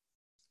mode.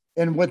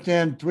 And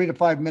within 3 to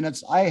 5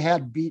 minutes, I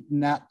had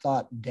beaten that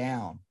thought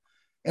down.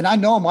 And I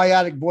know my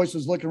addict voice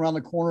was looking around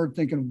the corner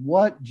thinking,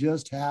 what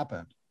just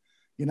happened?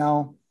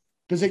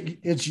 Because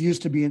it's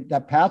used to be,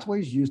 that pathway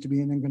is used to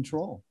being in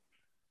control.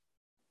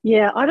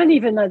 Yeah, I don't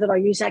even know that I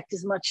use ACT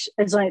as much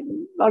as I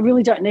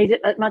really don't need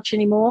it that much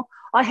anymore.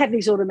 I have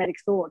these automatic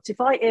thoughts. If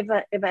I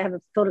ever have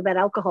a thought about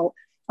alcohol,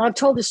 I've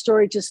told this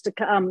story just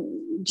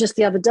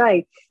the other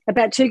day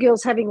about two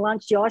girls having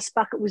lunch. The ice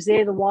bucket was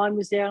there, the wine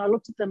was there, and I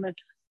looked at them, and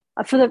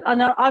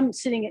I'm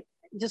sitting at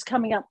just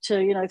coming up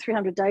to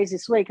 300 days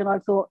this week, and I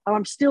thought,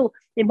 I'm still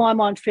in my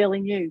mind fairly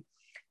new,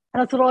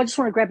 and I thought, I just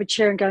want to grab a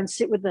chair and go and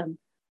sit with them.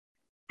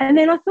 And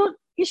then I thought,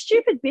 you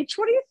stupid bitch,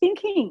 what are you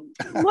thinking?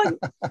 Like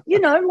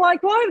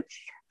why?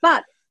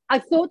 But I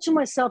thought to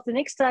myself the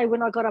next day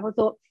when I got up, I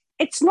thought,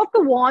 it's not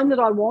the wine that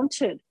I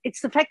wanted.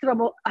 It's the fact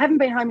that I haven't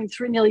been home in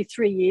nearly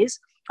 3 years.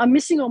 I'm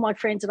missing all my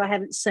friends that I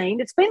haven't seen.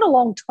 It's been a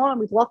long time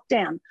with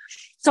lockdown.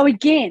 So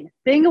again,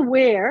 being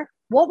aware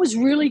what was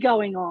really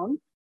going on,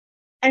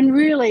 and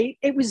really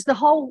it was the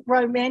whole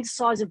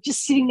romanticize of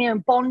just sitting there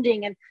and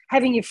bonding and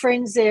having your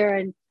friends there.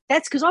 And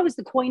that's because I was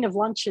the queen of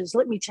lunches,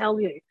 let me tell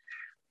you.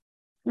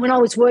 When I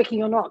was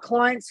working or not,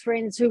 clients,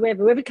 friends,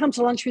 whoever come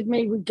to lunch with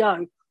me would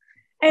go.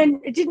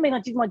 And it didn't mean I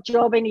did my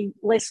job any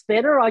less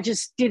better. I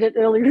just did it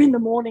earlier in the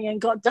morning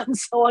and got done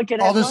so I could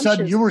have lunches. All of a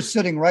sudden, you were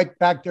sitting right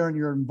back there in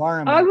your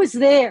environment. I was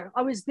there,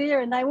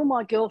 and they were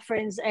my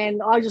girlfriends,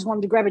 and I just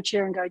wanted to grab a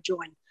chair and go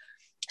join.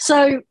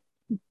 So,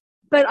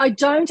 but I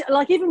don't,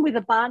 like even with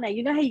a bar now,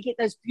 you know how you get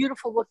those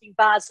beautiful looking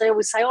bars? They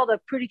always say,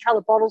 they're pretty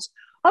colored bottles.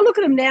 I look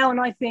at them now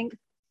and I think,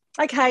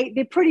 okay,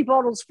 they're pretty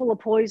bottles full of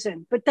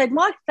poison, but they'd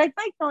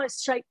make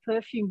nice shaped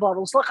perfume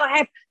bottles. Like I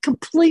have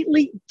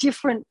completely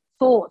different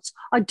thoughts.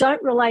 I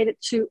don't relate it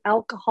to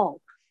alcohol.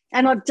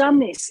 And I've done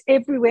this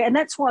everywhere. And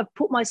that's why I've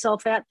put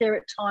myself out there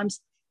at times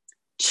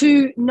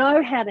to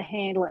know how to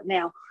handle it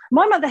now.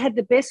 My mother had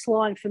the best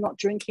line for not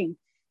drinking.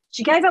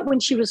 She gave up when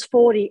she was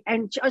 40.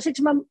 And I said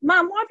to Mum, why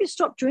have you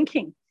stopped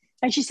drinking?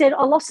 And she said,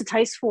 I lost the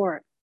taste for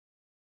it.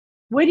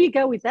 Where do you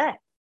go with that?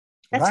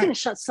 That's going to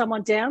shut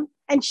someone down.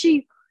 And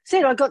she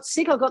said, I got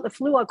sick, I got the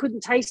flu, I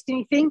couldn't taste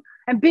anything.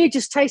 And beer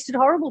just tasted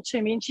horrible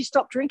to me. And she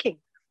stopped drinking.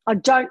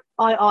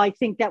 I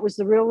think that was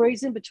the real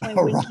reason between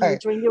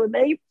you and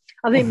me.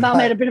 I think Mum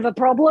had a bit of a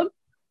problem,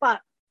 but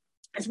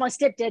as my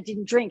stepdad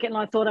didn't drink, and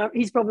I thought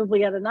he's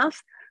probably had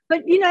enough.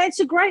 But it's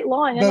a great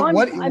line. And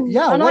what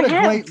a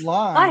great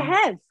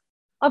line.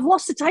 I've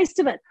lost the taste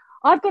of it.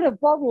 I've got a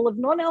bottle of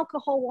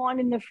non-alcohol wine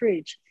in the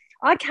fridge.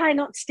 I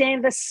cannot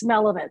stand the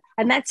smell of it.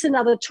 And that's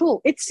another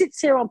tool. It sits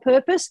there on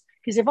purpose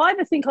because if I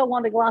ever think I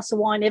want a glass of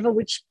wine ever,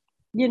 which,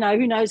 who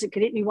knows, it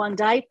could hit me one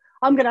day,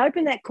 I'm going to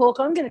open that cork.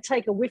 I'm going to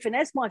take a whiff. And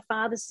as my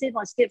father said,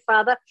 my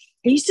stepfather,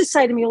 he used to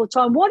say to me all the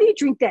time, why do you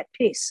drink that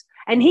piss?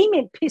 And he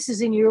meant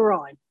pisses in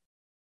urine.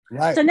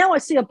 Right. So now I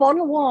see a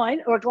bottle of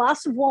wine or a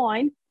glass of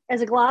wine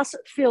as a glass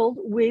filled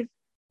with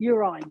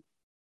urine.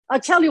 I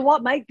tell you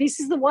what, mate, this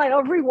is the way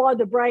I've rewired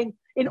the brain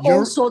in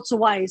all sorts of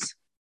ways.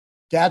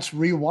 That's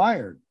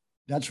rewired.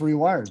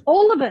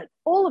 All of it.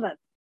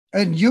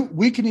 And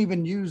we can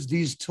even use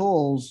these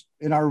tools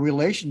in our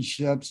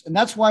relationships. And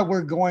that's why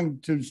we're going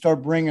to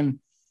start bringing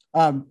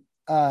Erica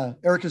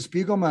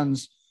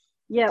Spiegelman's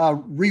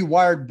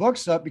rewired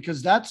books up,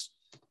 because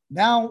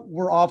now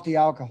we're off the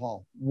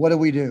alcohol. What do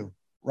we do?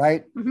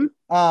 Right.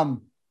 Mm-hmm.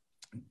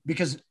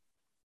 Because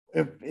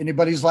if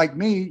anybody's like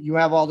me, you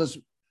have all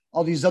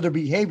these other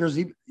behaviors.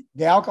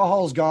 The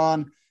alcohol is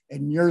gone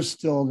and you're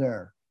still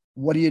there.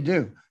 What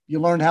do? you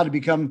learn how to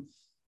become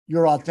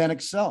your authentic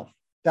self.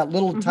 That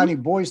little tiny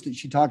voice that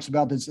she talks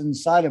about that's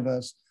inside of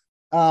us.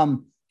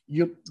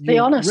 You be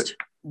honest.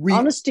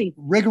 Honesty.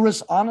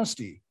 Rigorous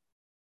honesty.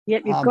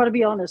 Yep, you've got to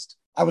be honest.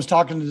 I was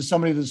talking to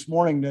somebody this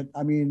morning that,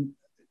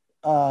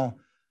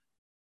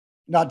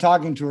 not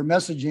talking to her,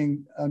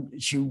 messaging,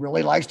 she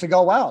really likes to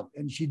go out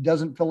and she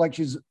doesn't feel like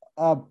she's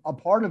a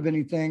part of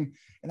anything.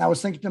 And I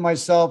was thinking to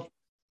myself,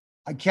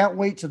 I can't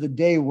wait to the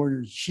day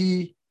where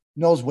she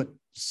knows what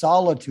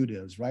solitude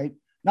is, right?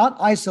 Not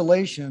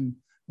isolation,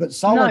 but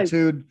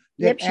solitude.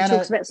 No. Yep, she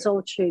talks about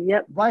solitude.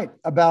 Yep. Right.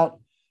 About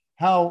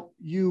how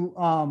you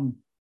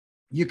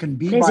can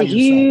be there's by a yourself.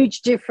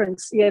 Huge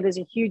difference. Yeah, there's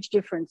a huge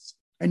difference.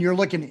 And you're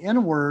looking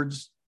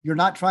inwards. You're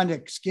not trying to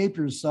escape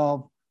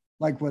yourself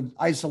like with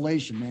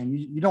isolation, man.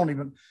 You don't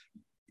even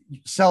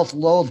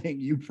self-loathing.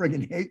 You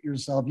friggin' hate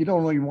yourself. You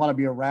don't even want to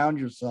be around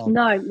yourself.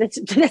 No,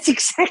 that's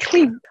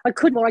exactly. I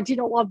couldn't, or I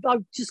didn't. I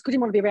just couldn't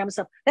want to be around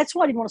myself. That's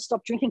why I didn't want to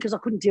stop drinking, because I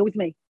couldn't deal with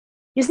me.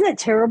 Isn't that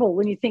terrible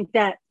when you think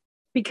that?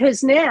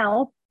 Because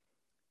now,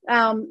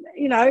 I'm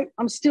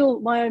still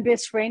my own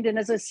best friend, and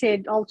as I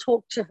said, I'll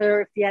talk to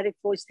her if the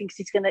addict voice thinks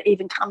he's going to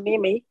even come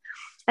near me,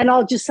 and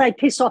I'll just say,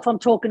 "Piss off! I'm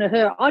talking to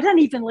her." I don't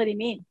even let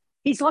him in.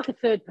 He's like a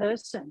third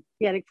person,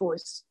 the addict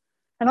voice.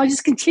 And I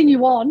just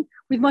continue on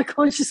with my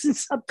conscious and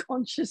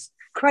subconscious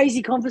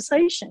crazy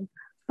conversation.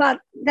 But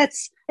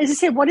that's, as I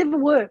said, whatever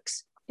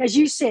works. As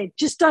you said,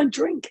 just don't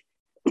drink.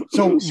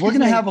 So we're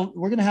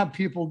gonna have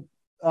people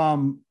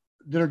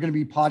that are going to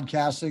be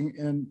podcasting,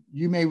 and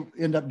you may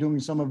end up doing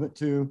some of it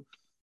too,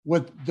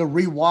 with the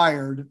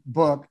Rewired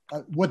book,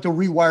 with the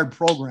Rewired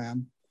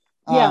program.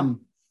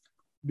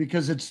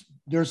 Because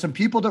there's some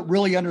people that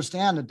really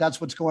understand that that's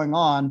what's going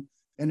on.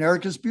 And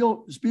Erica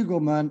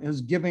Spiegelman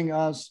is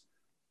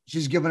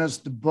she's given us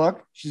the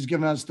book, she's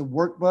given us the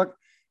workbook,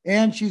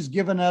 and she's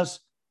given us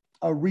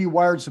a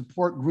Rewired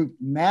support group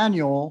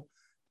manual,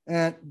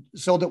 and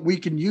so that we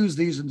can use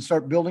these and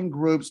start building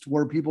groups to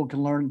where people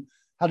can learn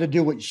how to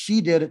do what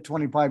she did at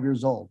 25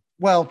 years old.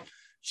 Well,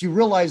 she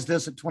realized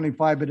this at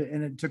 25,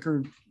 and it took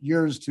her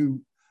years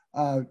to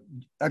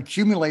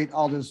accumulate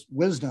all this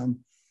wisdom,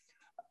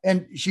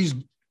 and she's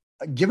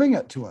giving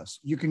it to us.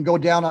 You can go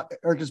down at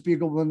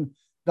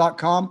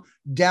ericaspiegelman.com,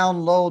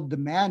 download the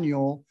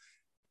manual.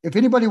 If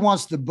anybody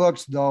wants the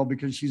books, though,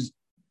 because she's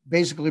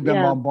basically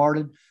been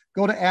bombarded,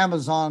 go to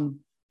Amazon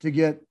to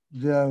get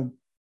the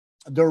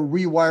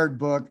Rewired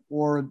book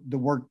or the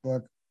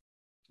workbook.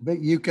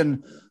 But you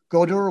can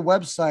go to her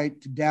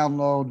website to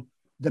download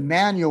the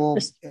manual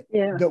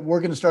that we're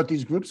going to start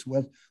these groups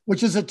with,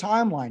 which is a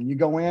timeline. You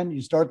go in,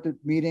 you start the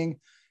meeting,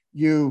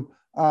 you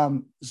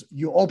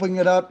open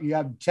it up. You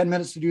have 10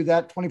 minutes to do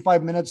that,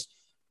 25 minutes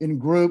in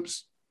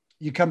groups.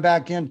 You come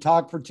back in,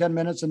 talk for 10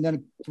 minutes, and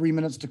then 3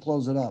 minutes to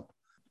close it up.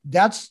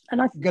 That's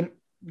going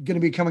to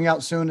be coming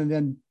out soon. And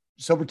then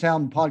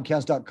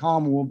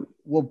SobertownPodcast.com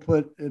will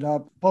put it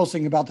up,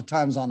 posting about the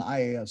times on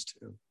IAS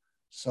too.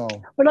 So,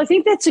 but I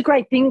think that's a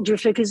great thing,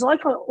 Drifter, because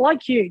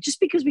like you, just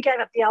because we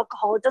gave up the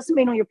alcohol, it doesn't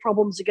mean all your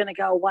problems are going to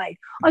go away.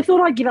 I thought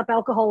I'd give up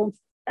alcohol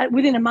and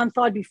within a month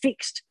I'd be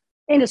fixed.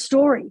 End of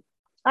story.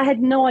 I had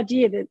no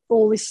idea that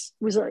all this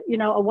was,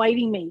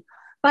 awaiting me.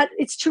 But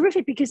it's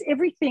terrific because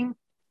everything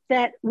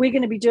that we're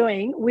going to be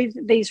doing with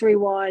these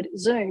Rewired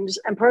Zooms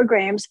and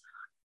programs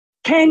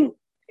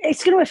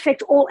it's going to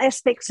affect all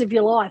aspects of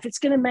your life. It's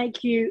going to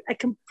make you a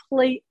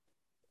complete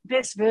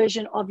best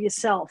version of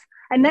yourself.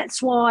 And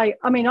that's why,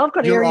 I've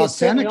got areas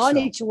certainly I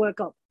need to work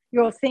on.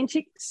 Your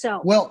authentic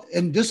self. Well,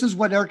 and this is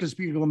what Erica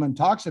Spiegelman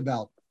talks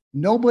about.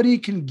 Nobody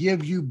can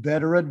give you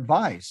better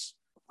advice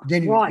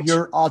than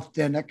your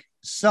authentic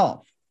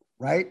self,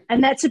 right?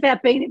 And that's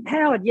about being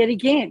empowered yet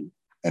again.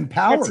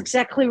 Empowered. That's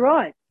exactly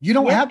right. You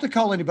don't have to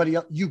call anybody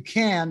else. You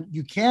can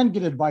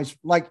get advice.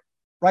 Like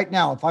right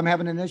now, if I'm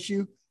having an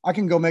issue, I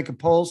can go make a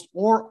post,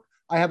 or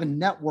I have a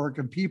network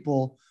of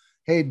people.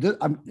 Hey,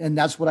 and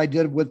that's what I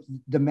did with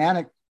the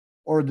manic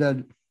or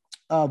the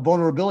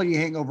vulnerability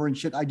hangover and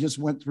shit I just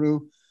went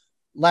through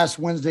last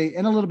Wednesday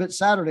and a little bit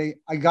Saturday.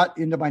 I got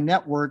into my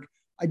network.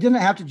 I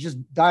didn't have to just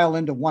dial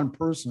into one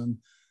person.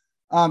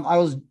 I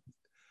was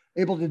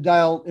able to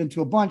dial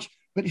into a bunch.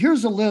 But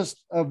here's a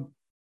list of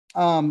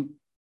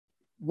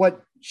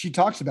what she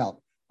talks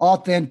about: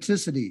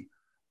 authenticity,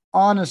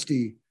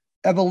 honesty,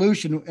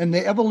 evolution. And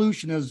the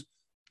evolution is,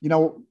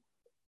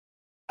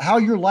 how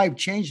your life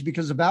changed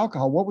because of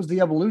alcohol. What was the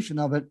evolution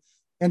of it?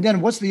 And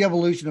then what's the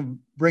evolution of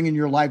bringing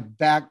your life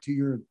back to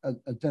your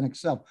authentic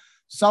self?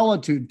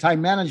 Solitude,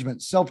 time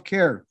management,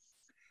 self-care,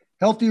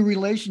 healthy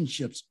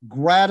relationships,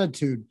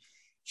 gratitude.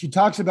 She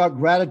talks about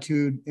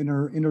gratitude in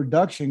her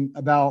introduction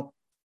about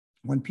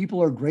when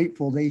people are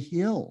grateful, they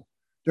heal.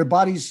 Their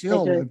bodies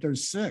heal if they're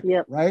sick,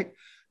 right?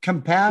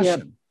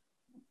 Compassion,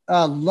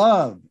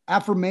 love,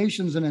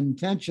 affirmations and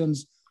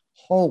intentions,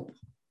 hope.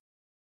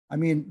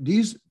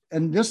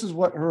 This is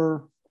what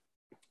her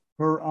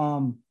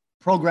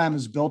program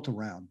is built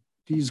around,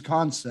 these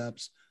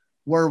concepts,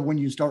 where when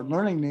you start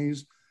learning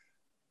these,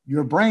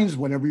 your brains,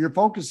 whatever you're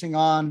focusing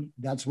on,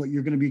 that's what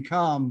you're going to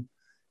become.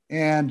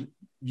 And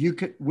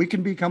we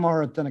can become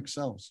our authentic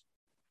selves.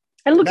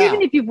 And look,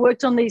 even if you've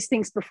worked on these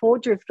things before,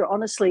 Drifter,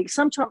 honestly,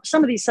 sometimes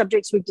some of these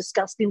subjects we've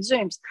discussed in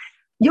Zooms,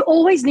 you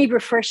always need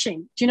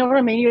refreshing. Do you know what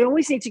I mean? You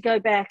always need to go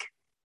back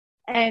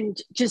and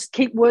just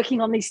keep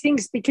working on these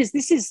things, because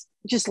this is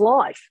just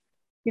life.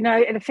 You know,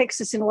 it affects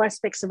us in all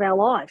aspects of our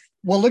life.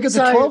 Well, look at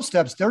the 12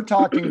 steps. They're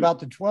talking about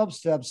the 12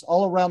 steps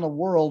all around the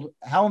world.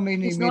 How many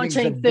meetings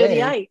 1938.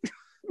 A day?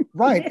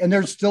 Right. And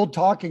they're still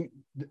talking.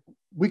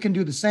 We can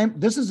do the same.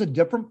 This is a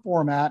different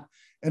format,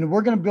 and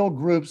we're going to build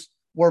groups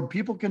where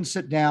people can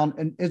sit down,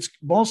 and it's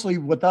mostly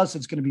with us,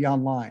 it's going to be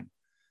online.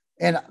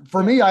 And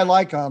for me, I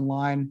like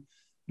online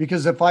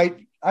because if I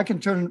can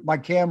turn my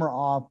camera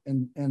off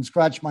and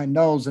scratch my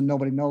nose and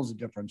nobody knows the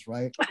difference,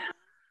 right?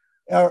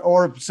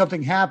 or if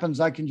something happens,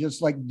 I can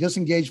just like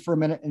disengage for a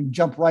minute and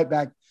jump right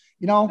back.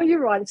 You know, oh, you're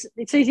right.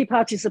 It's easy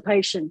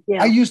participation.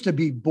 Yeah. I used to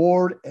be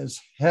bored as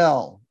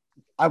hell.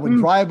 I would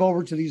drive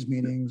over to these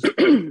meetings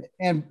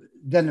and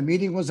then the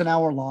meeting was an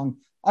hour long.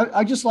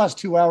 I just lost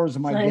 2 hours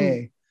of my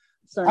day.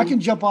 I can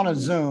jump on a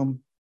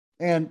Zoom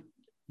and,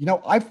 you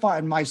know, I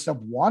find myself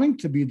wanting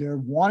to be there,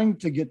 wanting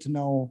to get to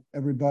know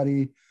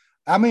everybody.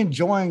 I'm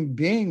enjoying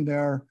being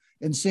there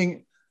and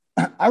seeing.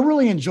 I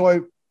really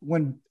enjoy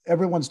when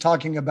everyone's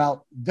talking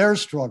about their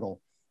struggle,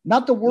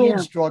 not the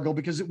world struggle,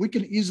 because we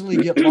can easily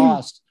get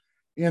lost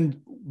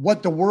in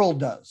what the world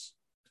does.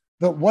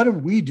 But what are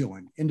we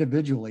doing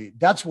individually?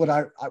 That's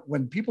what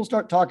when people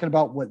start talking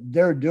about what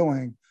they're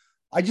doing,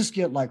 I just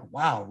get like,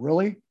 wow,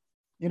 really?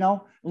 You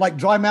know, like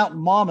Dry Mountain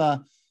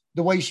Mama,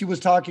 the way she was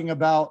talking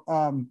about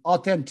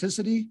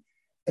authenticity.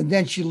 And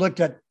then she looked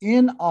at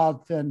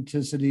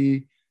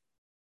inauthenticity,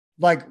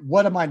 like,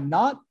 what am I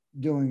not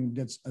doing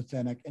that's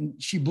authentic? And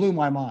she blew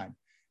my mind.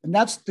 And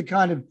that's the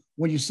kind of,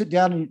 when you sit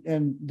down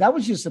and that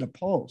was just in a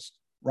post,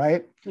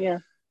 right? Yeah.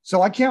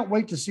 So I can't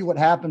wait to see what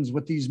happens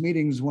with these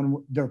meetings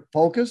when they're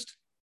focused.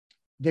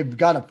 They've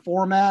got a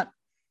format,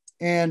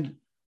 and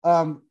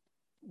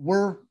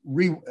we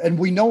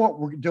know what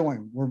we're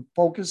doing. We're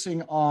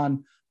focusing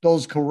on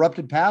those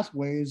corrupted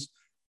pathways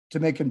to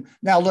make them.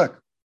 Now,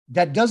 look,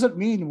 that doesn't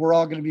mean we're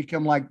all going to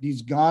become like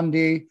these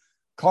Gandhi,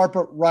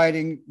 carpet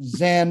riding,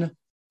 Zen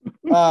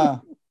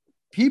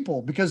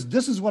people, because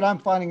this is what I'm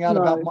finding out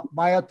about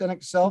my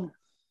authentic self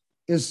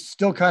is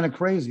still kind of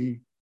crazy.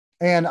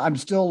 And I'm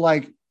still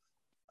like,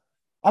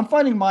 I'm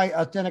finding my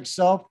authentic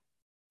self.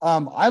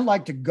 I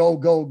like to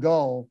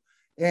go.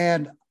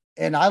 And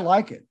I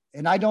like it.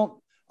 And I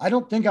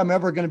don't think I'm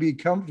ever going to be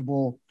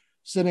comfortable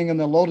sitting in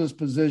the lotus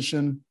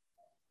position,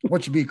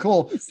 which would be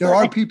cool. There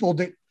are people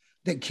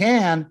that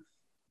can,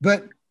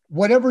 but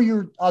whatever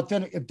your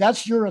authentic, if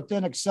that's your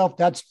authentic self,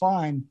 that's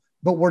fine,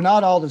 but we're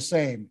not all the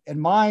same.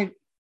 And my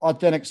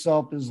authentic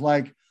self is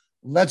like,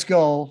 let's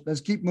go,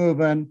 let's keep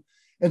moving.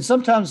 And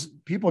sometimes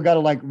people got to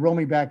like reel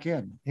me back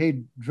in.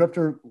 Hey,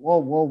 Drifter,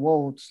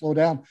 whoa, slow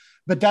down.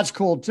 But that's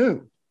cool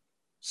too.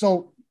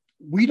 So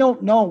we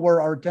don't know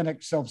where our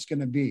authentic self's going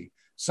to be.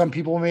 Some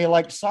people may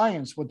like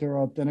science with their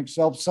authentic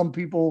self. Some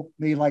people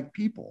may like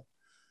people,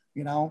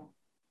 you know.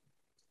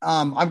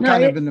 I'm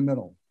kind of in the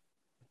middle.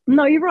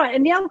 No, you're right.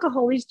 And the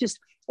alcohol is just,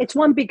 it's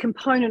one big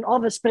component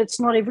of us, but it's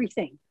not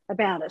everything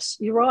about us.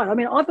 You're right. I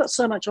mean, I've got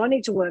so much I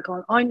need to work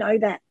on. I know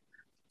that.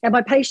 And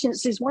my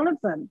patience is one of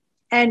them.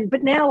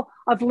 But now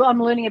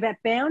I'm learning about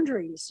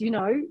boundaries, you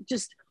know,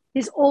 just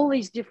there's all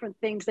these different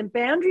things, and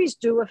boundaries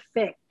do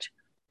affect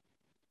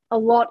a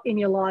lot in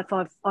your life.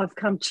 I've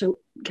come to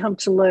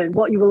learn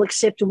what you will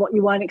accept and what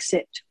you won't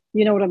accept.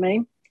 You know what I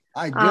mean?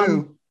 I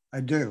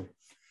do.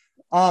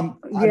 I'm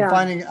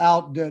finding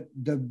out that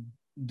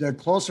the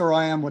closer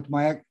I am with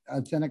my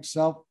authentic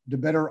self, the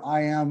better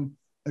I am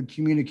at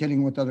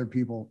communicating with other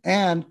people,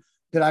 and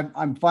that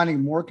I'm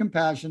finding more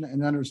compassion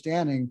and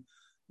understanding,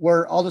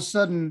 where all of a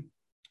sudden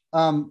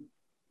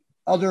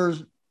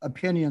others'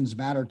 opinions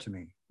matter to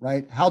me,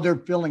 right? How they're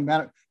feeling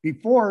matter.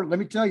 Before, let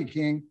me tell you,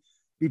 King,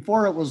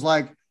 before it was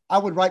like, I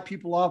would write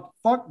people off,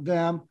 fuck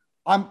them.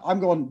 I'm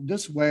going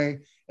this way.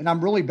 And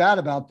I'm really bad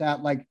about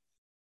that. Like,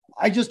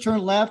 I just turn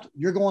left,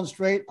 you're going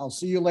straight. I'll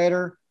see you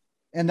later.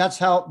 And that's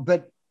how,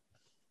 but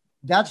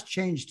that's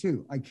changed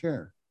too. I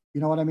care.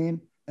 You know what I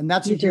mean? And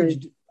that's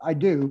I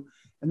do.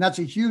 And that's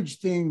a huge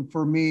thing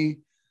for me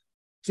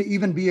to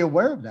even be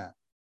aware of that.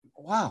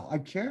 Wow, I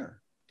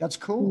care. That's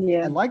cool.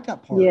 Yeah. I like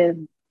that part. Yeah.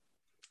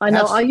 I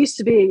know. I used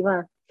to be,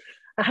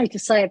 I hate to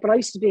say it, but I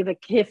used to be a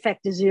care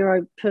factor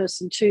 0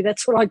 person too.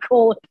 That's what I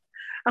call it.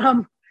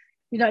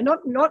 You know,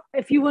 not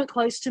if you weren't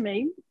close to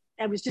me,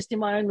 I was just in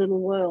my own little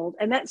world,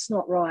 and that's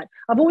not right.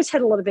 I've always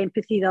had a lot of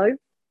empathy though,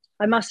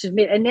 I must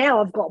admit. And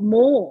now I've got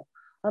more.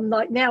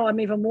 Now I'm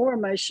even more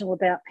emotional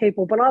about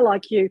people, but I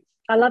like you.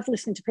 I love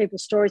listening to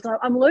people's stories.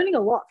 I'm learning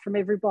a lot from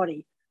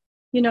everybody,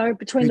 you know,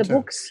 between the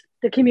books,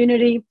 the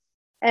community,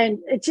 and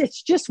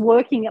it's just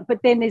working. But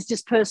then there's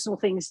just personal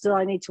things that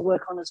I need to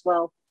work on as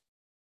well.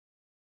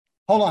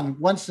 Hold on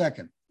 1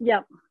 second.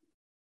 Yep.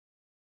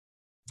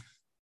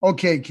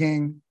 Okay,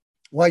 King.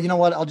 Well, you know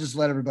what? I'll just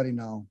let everybody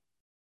know.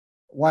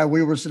 While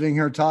we were sitting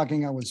here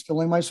talking, I was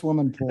filling my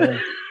swimming pool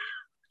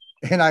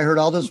and I heard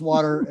all this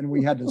water and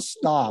we had to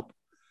stop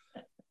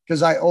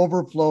because I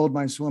overflowed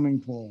my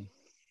swimming pool.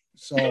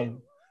 So,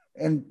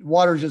 and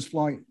water's just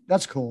flowing.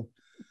 That's cool.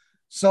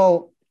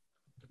 So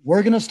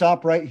we're going to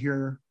stop right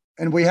here.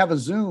 And we have a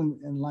Zoom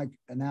in like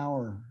an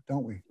hour,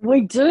 don't we?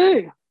 We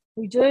do.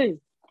 We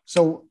do.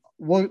 So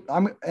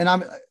I'm,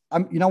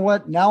 you know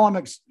what? Now I'm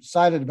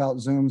excited about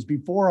Zooms.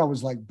 Before I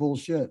was like,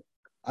 bullshit.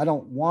 I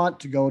don't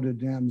want to go to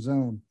damn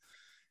Zoom.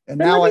 And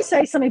but now let me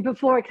say something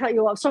before I cut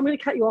you off. So I'm going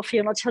to cut you off here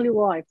and I'll tell you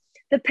why.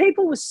 The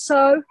people were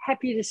so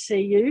happy to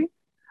see you.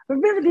 I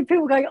remember the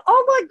people going,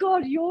 oh my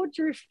God, you're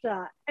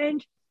Drifter.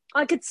 And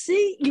I could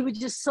see you were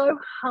just so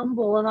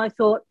humble. And I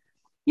thought,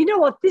 you know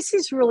what? This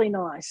is really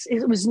nice.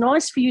 It was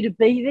nice for you to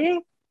be there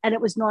and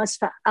it was nice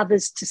for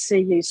others to see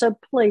you. So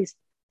please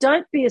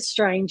don't be a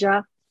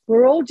stranger.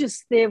 We're all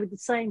just there with the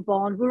same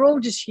bond. We're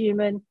all just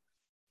human.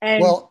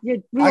 And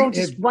we're all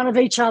just one of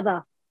each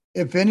other.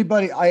 If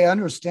anybody, I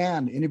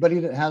understand anybody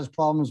that has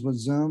problems with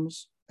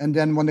Zooms, and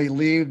then when they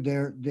leave,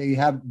 they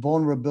have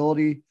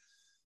vulnerability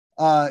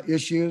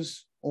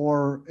issues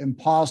or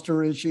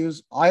imposter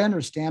issues. I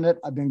understand it.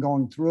 I've been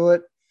going through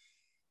it,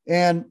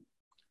 and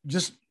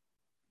just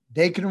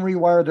they can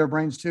rewire their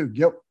brains too.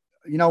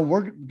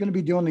 We're going to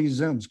be doing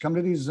these Zooms. Come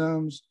to these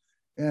Zooms,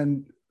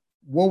 and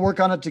we'll work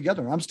on it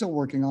together. I'm still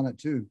working on it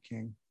too,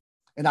 King.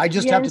 And I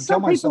just have to tell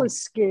myself. Some people are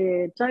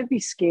scared. Don't be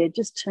scared.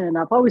 Just turn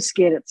up. I was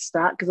scared at the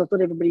start because I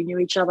thought everybody knew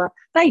each other.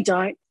 They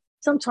don't.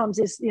 Sometimes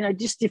there's,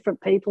 just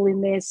different people in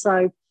there.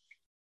 So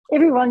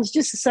everyone's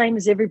just the same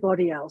as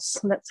everybody else.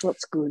 And that's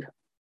what's good.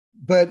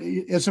 But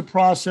it's a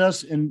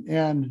process.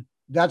 And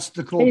that's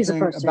the cool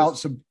thing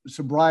about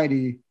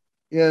sobriety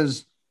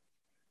is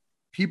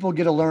people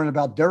get to learn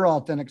about their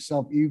authentic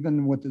self,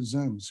 even with the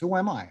Zooms. Who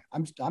am I?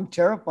 I'm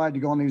terrified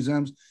to go on these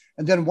Zooms.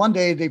 And then one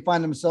day they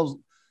find themselves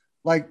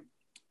like,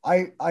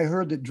 I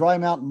heard that Dry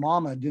Mountain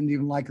Mama didn't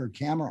even like her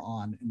camera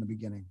on in the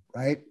beginning,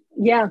 right?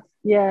 Yeah.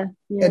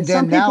 And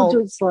some people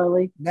do it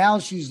slowly. Now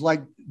she's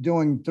like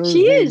doing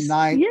Thursday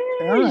night. Yeah,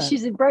 parent.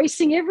 She's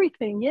embracing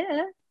everything.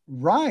 Yeah.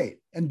 Right.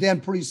 And then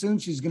pretty soon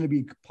she's going to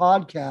be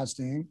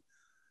podcasting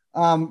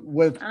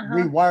with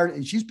Rewired,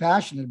 and she's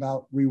passionate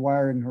about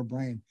rewiring her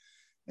brain.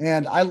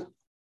 And I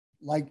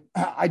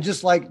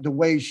just like the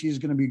way she's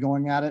going to be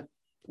going at it,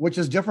 which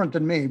is different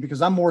than me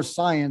because I'm more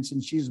science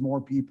and she's more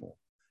people.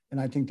 And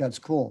I think that's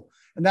cool.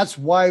 And that's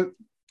why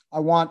I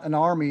want an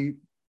army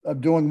of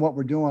doing what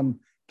we're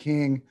doing,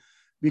 King,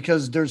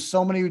 because there's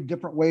so many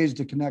different ways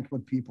to connect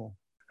with people.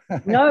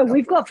 No,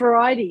 we've got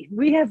variety.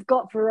 We have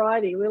got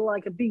variety. We're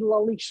like a big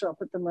lolly shop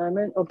at the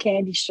moment, or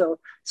candy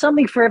shop,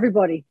 something for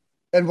everybody.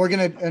 And we're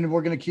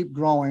gonna keep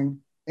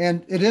growing.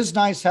 And it is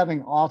nice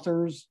having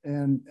authors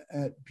and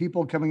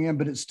people coming in,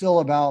 but it's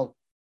still about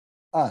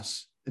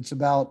us. It's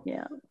about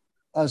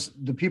us,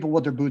 the people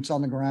with their boots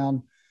on the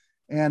ground.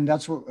 And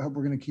that's what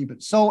we're going to keep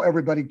it. So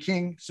everybody,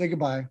 King, say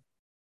goodbye.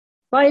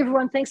 Bye,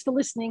 everyone. Thanks for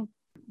listening.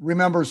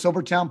 Remember,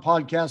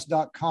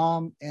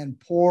 SobertownPodcast.com and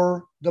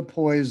pour the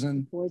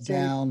poison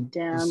down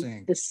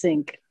the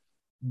sink.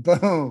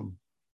 Boom.